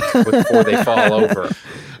drying rack before they fall over.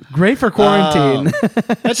 Great for quarantine.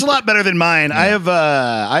 That's a lot better than mine.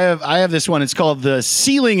 Yeah. I have this one. It's called The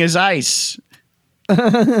Ceiling is Ice.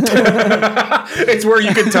 It's where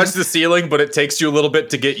you can touch the ceiling, but it takes you a little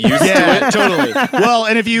bit to get used to it. Totally. Well,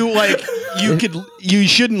 and if you you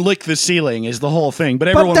shouldn't lick the ceiling is the whole thing, but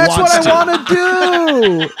everyone wants to. That's what I want to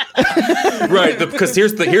do. Right, because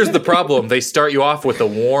here's the problem. They start you off with a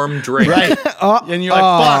warm drink, right? And you're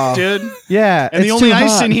like, "Fuck, dude." Yeah, and the only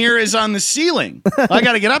ice in here is on the ceiling. I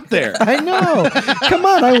got to get up there. I know. Come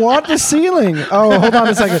on, I want the ceiling. Oh, hold on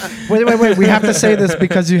a second. Wait. We have to say this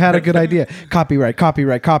because you had a good idea. Copyright.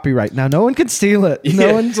 Now no one can steal it.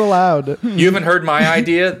 No one's allowed. You haven't heard my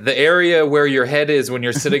idea? The area where your head is when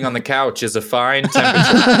you're sitting on the couch is a fine temperature.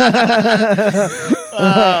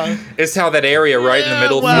 It's how that area right in the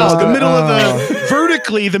middle feels good. The middle of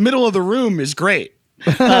the middle of the room is great.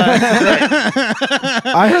 Right. I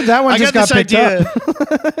heard that one just got picked up.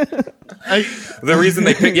 The reason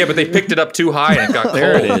they picked it up too high and it got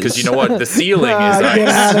cold because you know what, the ceiling is ice. Get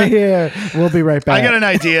out of here. We'll be right back. I got an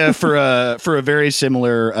idea for a very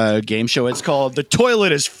similar game show. It's called "The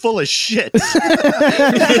Toilet is Full of Shit," and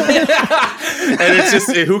it's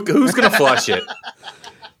just who's gonna flush it?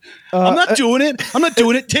 I'm not doing it.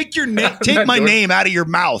 Take my name out of your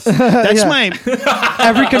mouth. That's my.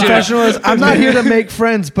 Every confessional is, I'm not here to make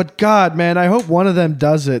friends, but God, man, I hope one of them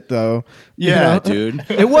does it though. Yeah, dude.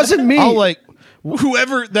 It wasn't me. I'll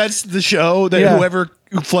whoever. That's the show. Whoever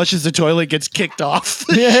flushes the toilet gets kicked off.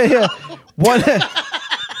 Yeah.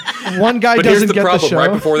 One guy but doesn't here's the get problem. the show.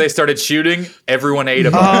 Right before they started shooting, everyone ate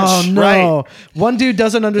a bunch. Oh, no. Right. One dude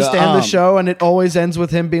doesn't understand the show, and it always ends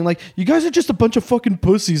with him being like, "You guys are just a bunch of fucking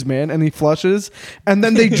pussies, man." And he flushes, and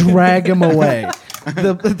then they drag him away.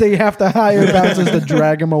 They have to hire bouncers to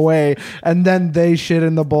drag him away, and then they shit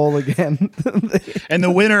in the bowl again. And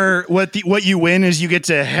the winner, what you win is you get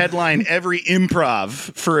to headline every improv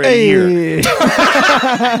for a year.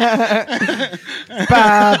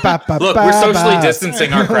 Look, we're socially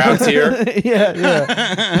distancing our crowds here. Yeah.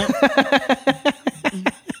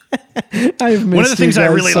 I've missed One of the things you I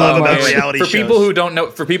guys really so love about much. reality for shows. people who don't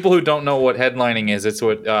know what headlining is, it's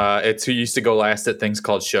who used to go last at things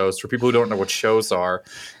called shows. For people who don't know what shows are,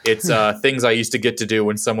 it's things I used to get to do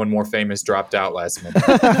when someone more famous dropped out last minute.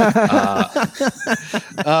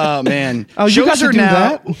 Oh man, Oh, you got shows to are do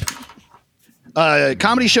now. that?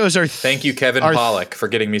 Comedy shows are. Thank you, Kevin Pollak, for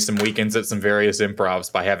getting me some weekends at some various improvs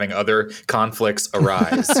by having other conflicts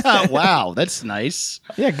arise. Wow, that's nice.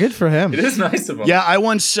 Yeah, good for him. It is nice of him. Yeah, I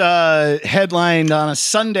once headlined on a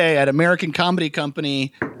Sunday at American Comedy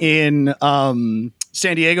Company in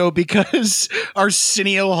San Diego because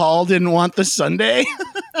Arsenio Hall didn't want the Sunday.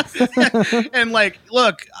 And like,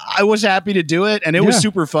 look, I was happy to do it and it was Yeah.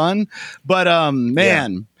 super fun. But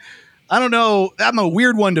man, I don't know. I'm a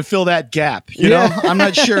weird one to fill that gap. You know, I'm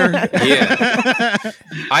not sure. Yeah.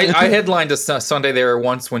 I headlined a Sunday there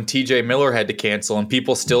once when TJ Miller had to cancel and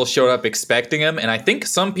people still showed up expecting him. And I think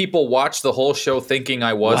some people watched the whole show thinking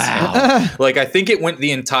I was him. Like, I think it went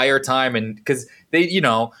the entire time. And because they, you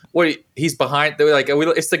know, he's behind, they were like,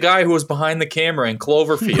 it's the guy who was behind the camera in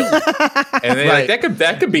Cloverfield. And they're like,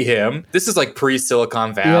 that could be him. This is like pre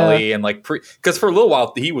Silicon Valley and like because for a little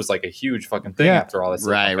while he was like a huge fucking thing after all that.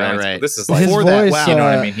 Right. This is like, His for voice, that, you know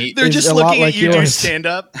what I mean? They're is just a lot looking at like you do yours. stand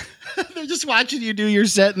up. They're just watching you do your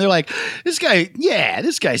set, and they're like, "This guy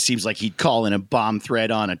seems like he'd call in a bomb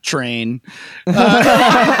threat on a train." Just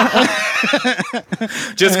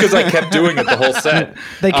because I kept doing it the whole set.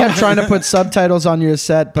 They kept trying to put subtitles on your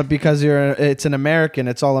set, but because it's an American,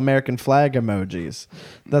 it's all American flag emojis.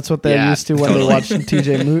 That's what they're used to when they're watching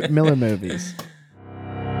TJ Miller movies.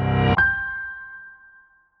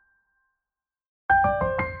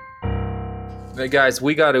 Hey guys,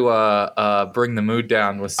 we got to bring the mood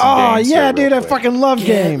down with some Oh games yeah, here dude, real I quick. fucking love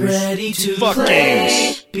games. Ready to Fuck play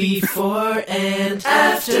games. before and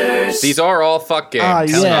afters. These are all fuck games. Ah,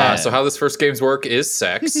 yeah. So how this first game's work is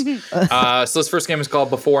sex. So this first game is called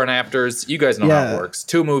Before and Afters. You guys know how Yeah. it works.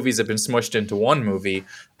 2 movies have been smushed into 1 movie.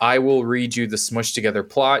 I will read you the smushed together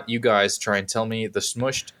plot. You guys try and tell me the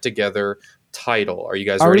smushed together title. Are you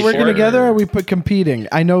guys Are ready we working for it? together or are we competing?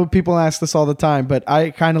 I know people ask this all the time, but I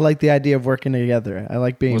kind of like the idea of working together. I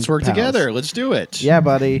like being Let's work pals. together. Let's do it. Yeah,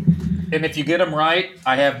 buddy. And if you get them right,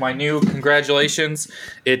 I have my new congratulations.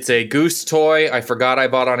 It's a goose toy I forgot I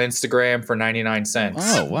bought on Instagram for 99 cents.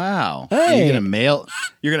 Oh wow! Hey. You're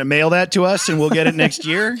gonna mail that to us, and we'll get it next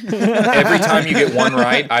year. Every time you get one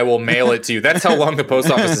right, I will mail it to you. That's how long the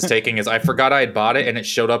post office is taking. Is I forgot I had bought it and it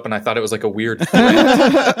showed up and I thought it was like a weird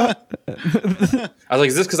threat. I was like,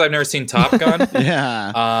 is this because I've never seen Top Gun?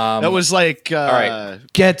 Yeah, that was like right.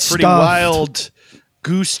 Get pretty stuffed. wild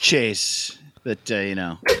goose chase. That you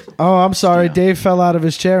know, Oh, I'm sorry. Dave fell out of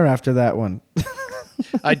his chair after that one.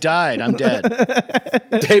 I died. I'm dead.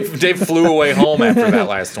 Dave flew away home after that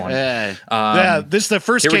last one. Yeah, this is the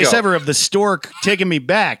first here we case go. ever of the stork taking me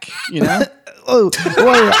back. You know. Oh, wait,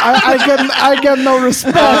 I get no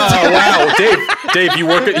respect. Oh wow, Dave, you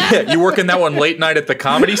working that one late night at the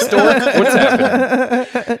Comedy Store? What's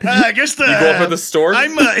happening? I guess the You go up to the store?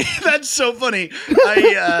 I'm that's so funny.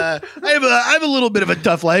 I have a little bit of a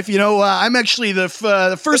tough life, you know. I'm actually the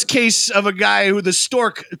first case of a guy who the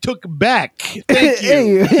stork took back. Thank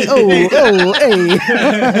you. Hey, hey.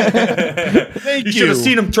 Thank You should have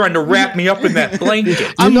seen him trying to wrap me up in that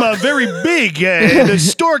blanket. I'm very big. The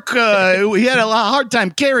stork, he had a hard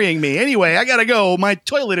time carrying me. Anyway, I gotta go. My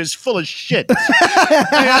toilet is full of shit.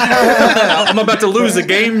 I'm about to lose a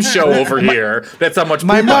game show over here. That's how much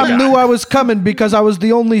My poop I mom got. knew I was coming because I was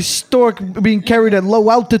the only stork being carried at low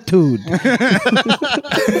altitude.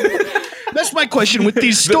 That's my question with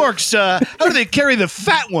these storks. How do they carry the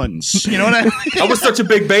fat ones? You know what I mean? I was such a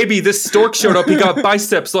big baby. This stork showed up. He got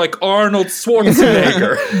biceps like Arnold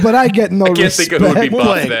Schwarzenegger. But I get no I can't think of who would be respect. buff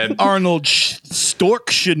Like then. Arnold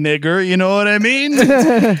Storkschnegger, you know what I mean?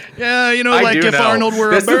 Yeah, you know, I like do if know. Arnold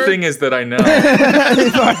were That's a bird. the thing is that I know.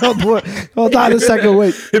 If Arnold were- Hold on a second,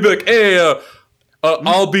 wait. He'd be like, "Hey,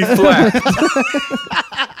 I'll be flat."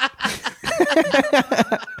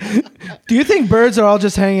 Do you think birds are all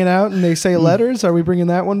just hanging out and they say letters? Are we bringing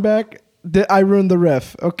that one back? I ruined the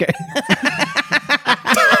riff. Okay.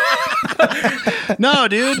 No,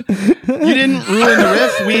 dude, you didn't ruin the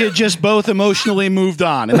riff. We had just both emotionally moved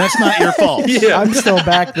on, and that's not your fault. Yeah. I'm still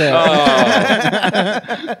back there.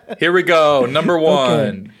 Here we go. Number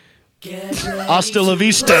 1. Hasta la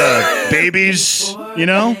vista, babies. You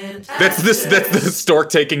know, That's the stork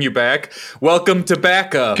taking you back. Welcome to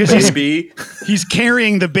Backa, 'Cause he's- baby. he's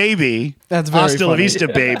carrying the baby. That's very Hasta la funny. vista,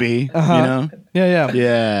 baby. You know, Yeah.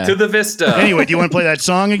 yeah. To the Vista. Anyway, do you want to play that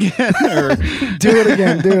song again? Or? Do it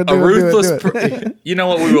again. Do it. A Do ruthless. it. Do it. You know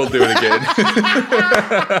what? We will do it again.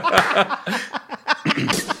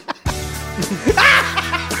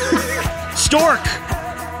 stork.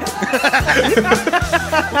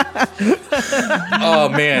 Oh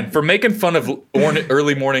man, for making fun of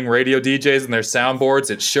early morning radio DJs and their soundboards,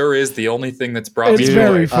 it sure is the only thing that's brought It's me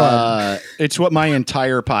very joy. fun. It's what my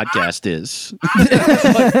entire podcast is.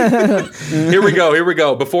 Here we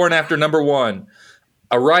go. Before and after number 1.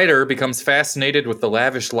 A writer becomes fascinated with the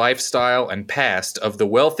lavish lifestyle and past of the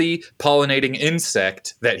wealthy pollinating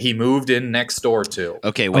insect that he moved in next door to.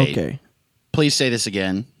 Okay, wait. Okay. Please say this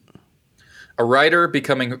again. A writer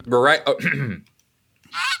becomes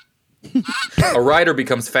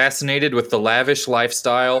fascinated with the lavish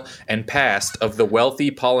lifestyle and past of the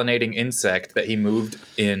wealthy pollinating insect that he moved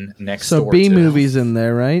in next So door B to. movies in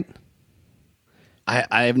there, right?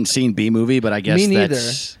 I haven't seen B movie, but I guess Me neither.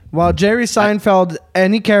 that's Well, Jerry Seinfeld,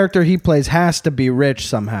 any character he plays has to be rich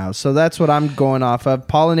somehow. So that's what I'm going off of.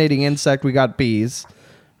 Pollinating insect, we got bees,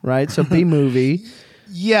 right? So B movie.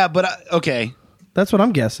 yeah. But okay, That's what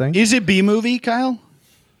I'm guessing. is it B movie, Kyle?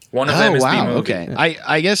 One of them is B movie. Okay.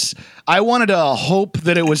 I guess I wanted to hope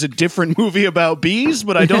that it was a different movie about bees,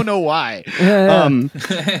 but I don't know why. You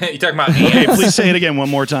talking about Okay, ants? please say it again one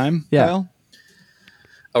more time. Yeah. Kyle?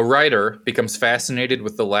 A writer becomes fascinated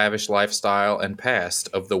with the lavish lifestyle and past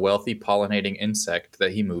of the wealthy pollinating insect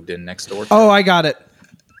that he moved in next door to. Oh, I got it.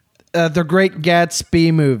 The Great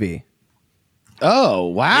Gatsby movie. Oh,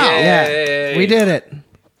 wow. Yay. Yeah, we did it.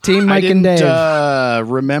 Team I Mike and didn't Dave.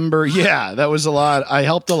 remember. Yeah, that was a lot. I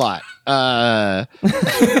helped a lot.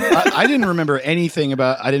 I didn't remember anything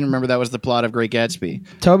about. I didn't remember that was the plot of Great Gatsby.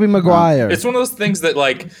 Toby Maguire. It's one of those things that,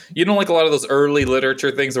 like, you know, like a lot of those early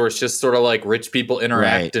literature things where it's just sort of like rich people interact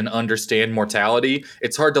Right. and understand mortality.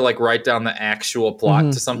 It's hard to like write down the actual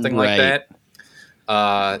plot to something like Right. that.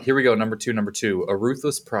 Here we go. Number two. A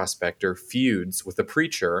ruthless prospector feuds with a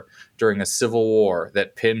preacher during a civil war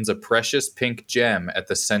that pins a precious pink gem at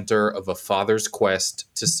the center of a father's quest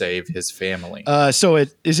to save his family. So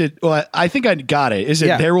it is it. Well, I think I got it. Is it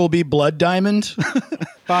Yeah. There Will Be Blood Diamond?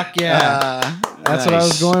 Fuck yeah. That's what I was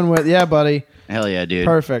nice. going with. Yeah, buddy. Hell yeah, dude.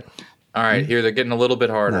 Perfect. All right, here they're getting a little bit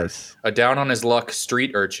harder. Nice. A down on his luck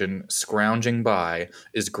street urchin scrounging by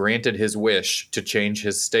is granted his wish to change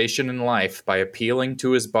his station in life by appealing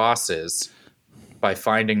to his bosses by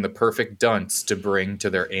finding the perfect dunce to bring to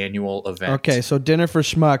their annual event. Okay, so Dinner for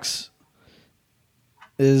Schmucks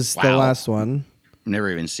is the Wow. last one. I've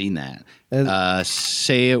never even seen that. And-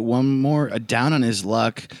 Say it one more. A down on his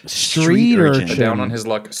luck Street urchin. A down on his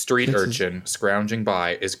luck street urchin scrounging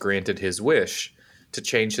by is granted his wish to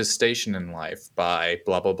change his station in life by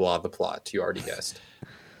blah blah blah the plot. You already guessed.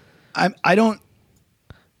 I don't.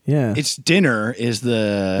 Yeah. It's dinner is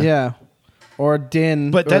the. yeah. Or Din.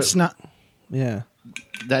 But that's not. Yeah.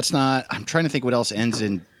 That's not. I'm trying to think what else ends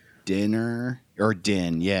in dinner or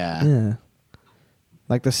din. Yeah. Yeah.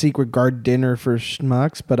 Like the Secret Guard Dinner for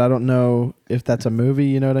Schmucks, but I don't know if that's a movie,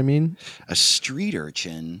 you know what I mean? A street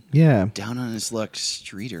urchin. Yeah. Down on his luck,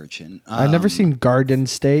 street urchin. I've never seen Garden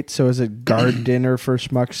State, so is it Guard Dinner for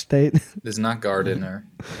Schmuck State? There's not Gardiner.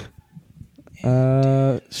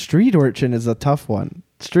 Street Urchin is a tough one.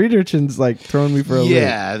 Street Urchin's like throwing me for a loop.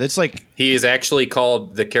 Yeah, that's like. He is actually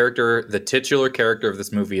called the titular character of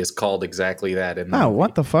this movie is called exactly that in the Oh, movie.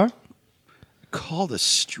 what the fuck? Called a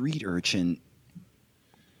street urchin.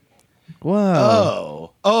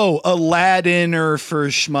 Whoa. Oh, Aladdin for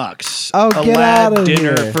schmucks. Oh, get out of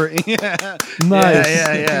Dinner here. for yeah. Nice.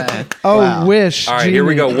 Yeah. Oh, Wow. Wish. All right, here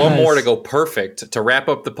we go. Genie. One more to Nice. go perfect to wrap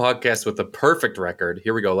up the podcast with a perfect record.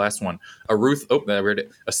 Here we go. Last one. A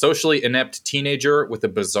socially inept teenager with a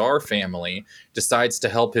bizarre family decides to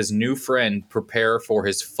help his new friend prepare for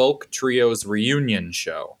his folk trio's reunion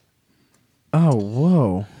show. Oh,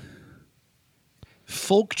 whoa.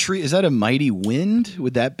 Folk tree. Is that a mighty wind?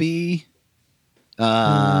 Would that be?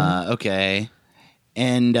 Okay.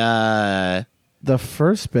 And The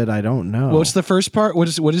first bit, I don't know. what's the first part? What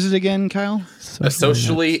is it again, Kyle? A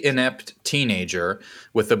socially inept teenager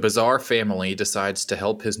with a bizarre family decides to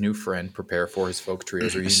help his new friend prepare for his folk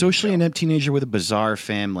trio's A reunion socially show. inept teenager with a bizarre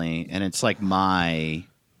family, and it's like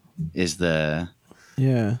is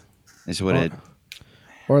what it.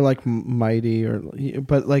 Or like Mighty,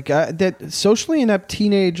 but like that socially inept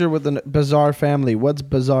teenager with a bizarre family. What's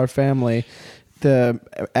bizarre family? The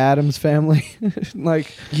Addams family,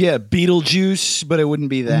 like Yeah, Beetlejuice, but it wouldn't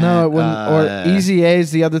be that. no, it wouldn't. Or Easy A is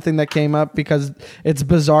the other thing that came up because it's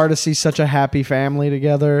bizarre to see such a happy family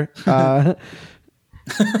together.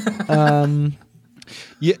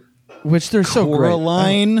 Yeah, Which they're so great.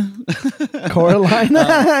 Coraline.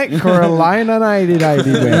 Coralina 90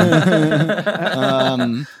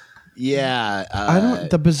 Yeah, I don't.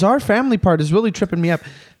 The bizarre family part is really tripping me up.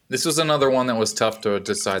 This was another one that was tough to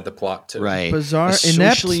decide the plot to. Right. Bizarre, A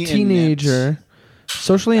inept socially teenager.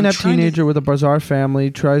 Socially inept trying to- teenager with a bizarre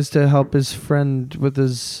family tries to help his friend with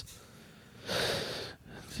his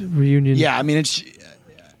reunion. Yeah, I mean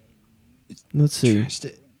Let's see.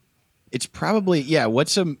 it's probably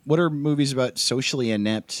what are movies about socially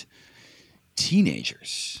inept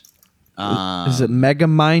teenagers? Is it Mega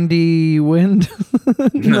Mindy Wind?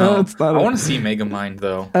 No, it's not. I want to see Megamind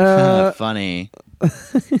though. Funny.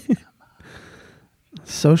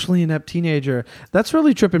 Socially inept teenager. That's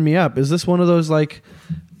really tripping me up. Is this one of those like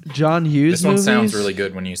John Hughes This one movies? sounds really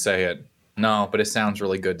good when you say it. No, but it sounds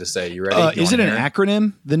really good to say. You ready? You Is it wanna an hear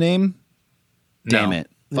acronym? The name? No. Damn it!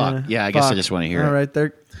 Fuck. Yeah, I guess I just want to hear All it. right,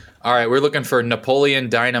 there. All right, we're looking for Napoleon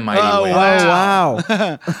Dynamite. Oh, Wind. wow. Oh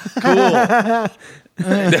wow,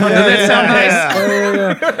 Does that sound nice?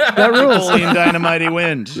 that rules. Napoleon Dynamite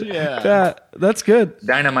Wind. Yeah. Yeah, that's good.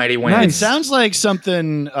 Dynamite Wind. Nice. It sounds like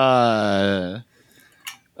something. A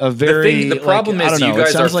very. The problem like, I is don't you know, it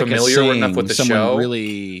guys sounds are like a familiar enough saying with the someone show.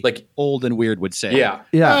 really Like- old and weird would say. Yeah.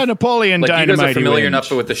 Yeah. Napoleon Like you Dynamite guys are familiar Wind. enough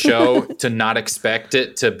with the show to not expect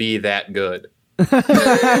it to be that good. They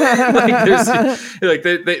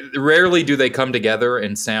rarely do they come together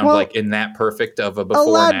and sound Well, like in that perfect of a before A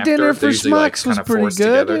lot and after. Dinner They're for usually, like, Schmucks was kinda pretty forced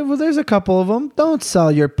good. together. Well, there's a couple of them. Don't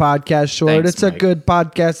sell your podcast short. Thanks, It's a Mike. good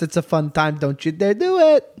podcast. It's a fun time. Don't you dare do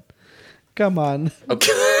it. Come on.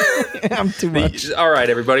 Okay. I'm too much. All right,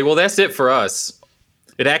 everybody. Well, that's it for us.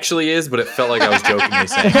 It actually is, but it felt like I was jokingly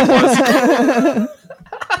saying it was.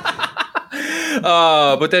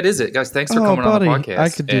 But that is it, guys. Thanks for Oh, coming buddy, on the podcast. I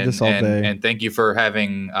could do this all day. And thank you for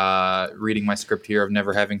having reading my script here of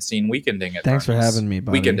never having seen Weekending at Thanks for Bernie's. having me,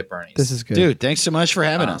 buddy. Weekend at Bernie's. This is good. Dude, thanks so much for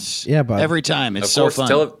having us. yeah, bud. Every time. It's of so course, fun.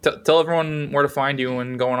 tell everyone where to find you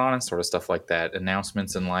and going on and sort of stuff like that.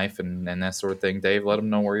 Announcements in life and that sort of thing. Dave, let them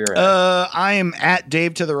know where you're at. I am at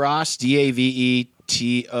Dave to the Ross,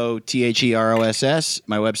 DAVETOTHEROSS.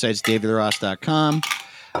 My website's davetheross.com.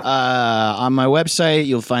 On my website,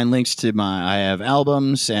 you'll find links to I have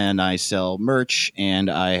albums and I sell merch and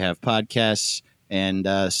I have podcasts and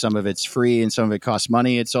some of it's free and some of it costs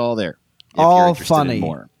money. It's all there. If you're All interested in funny.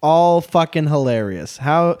 more. All fucking hilarious.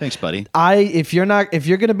 How Thanks, buddy. if you're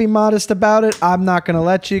gonna be modest about it, I'm not gonna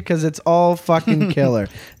let you because it's all fucking killer.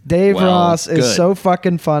 Dave Well, Ross is good. so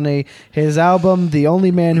fucking funny. His album, The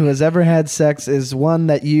Only Man Who Has Ever Had Sex, is one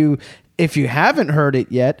that if you haven't heard it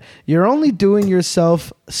yet, you're only doing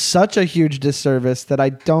yourself such a huge disservice that I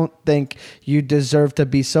don't think you deserve to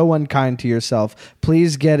be so unkind to yourself.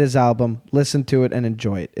 Please get his album, listen to it, and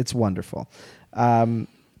enjoy it. It's wonderful.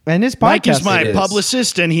 And his podcast Mike is my is.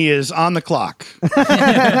 publicist and he is on the clock.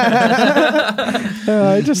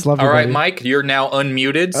 I just love it. All right, Mike, you're now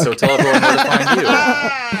unmuted, so tell everyone where to find you.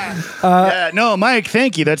 No, Mike,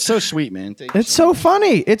 thank you. That's so sweet, man. Thank you. It's so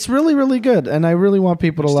funny. It's really, really good, and I really want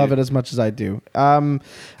people to love dude. it as much as I do.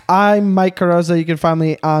 I'm Mike Carrozza. You can find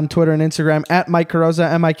me on Twitter and Instagram at Mike Carrozza,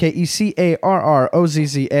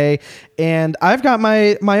 MikeCarrozza. And I've got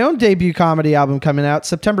my own debut comedy album coming out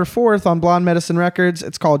September 4th on Blonde Medicine Records.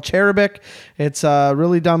 It's called Cherubic. It's a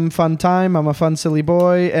really dumb, fun time. I'm a fun, silly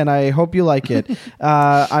boy, and I hope you like it.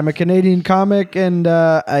 I'm a Canadian comic, and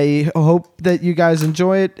I hope that you guys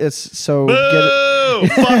enjoy it. So get it.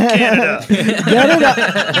 Fuck Canada.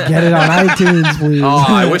 Get it on iTunes, please. Oh,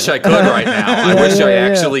 I wish I could right now. I wish I yeah.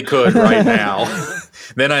 actually could right now.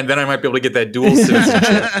 Then I might be able to get that dual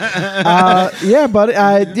citizenship.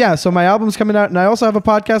 So my album's coming out, and I also have a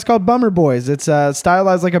podcast called Bummer Boys. It's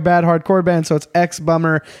stylized like a bad hardcore band, so it's X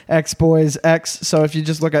Bummer, X Boys, X. So if you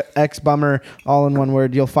just look at X Bummer, all in one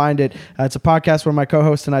word, you'll find it. It's a podcast where my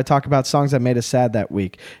co-host and I talk about songs that made us sad that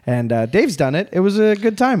week. And Dave's done it. It was a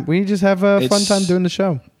good time. We just have a fun time doing the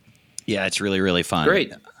show. Yeah, it's really, really fun.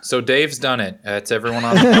 Great. So Dave's done it. That's everyone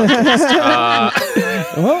on the podcast.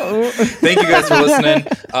 Thank you guys for listening.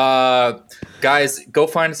 Guys, go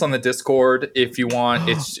find us on the Discord if you want.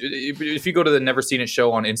 If you go to the Never Seen It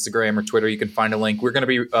Show on Instagram or Twitter, you can find a link. We're going to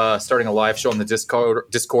be starting a live show on the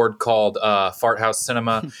Discord called Fart House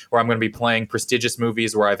Cinema, where I'm going to be playing prestigious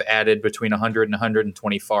movies where I've added between 100 and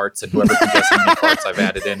 120 farts, and whoever can guess how many farts I've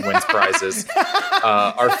added in wins prizes.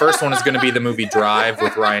 Our first one is going to be the movie Drive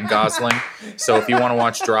with Ryan Gosling. So if you want to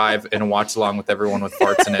watch Drive and watch along with everyone with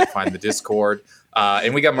farts in it, find the Discord.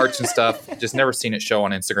 And we got merch and stuff. Just Never Seen It Show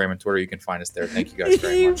on Instagram and Twitter. You can find us there. Thank you guys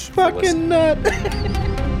very You much. for listening. fucking nut.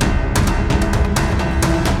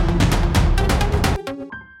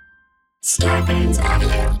 Starburns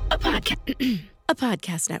Audio, a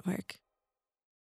podcast network.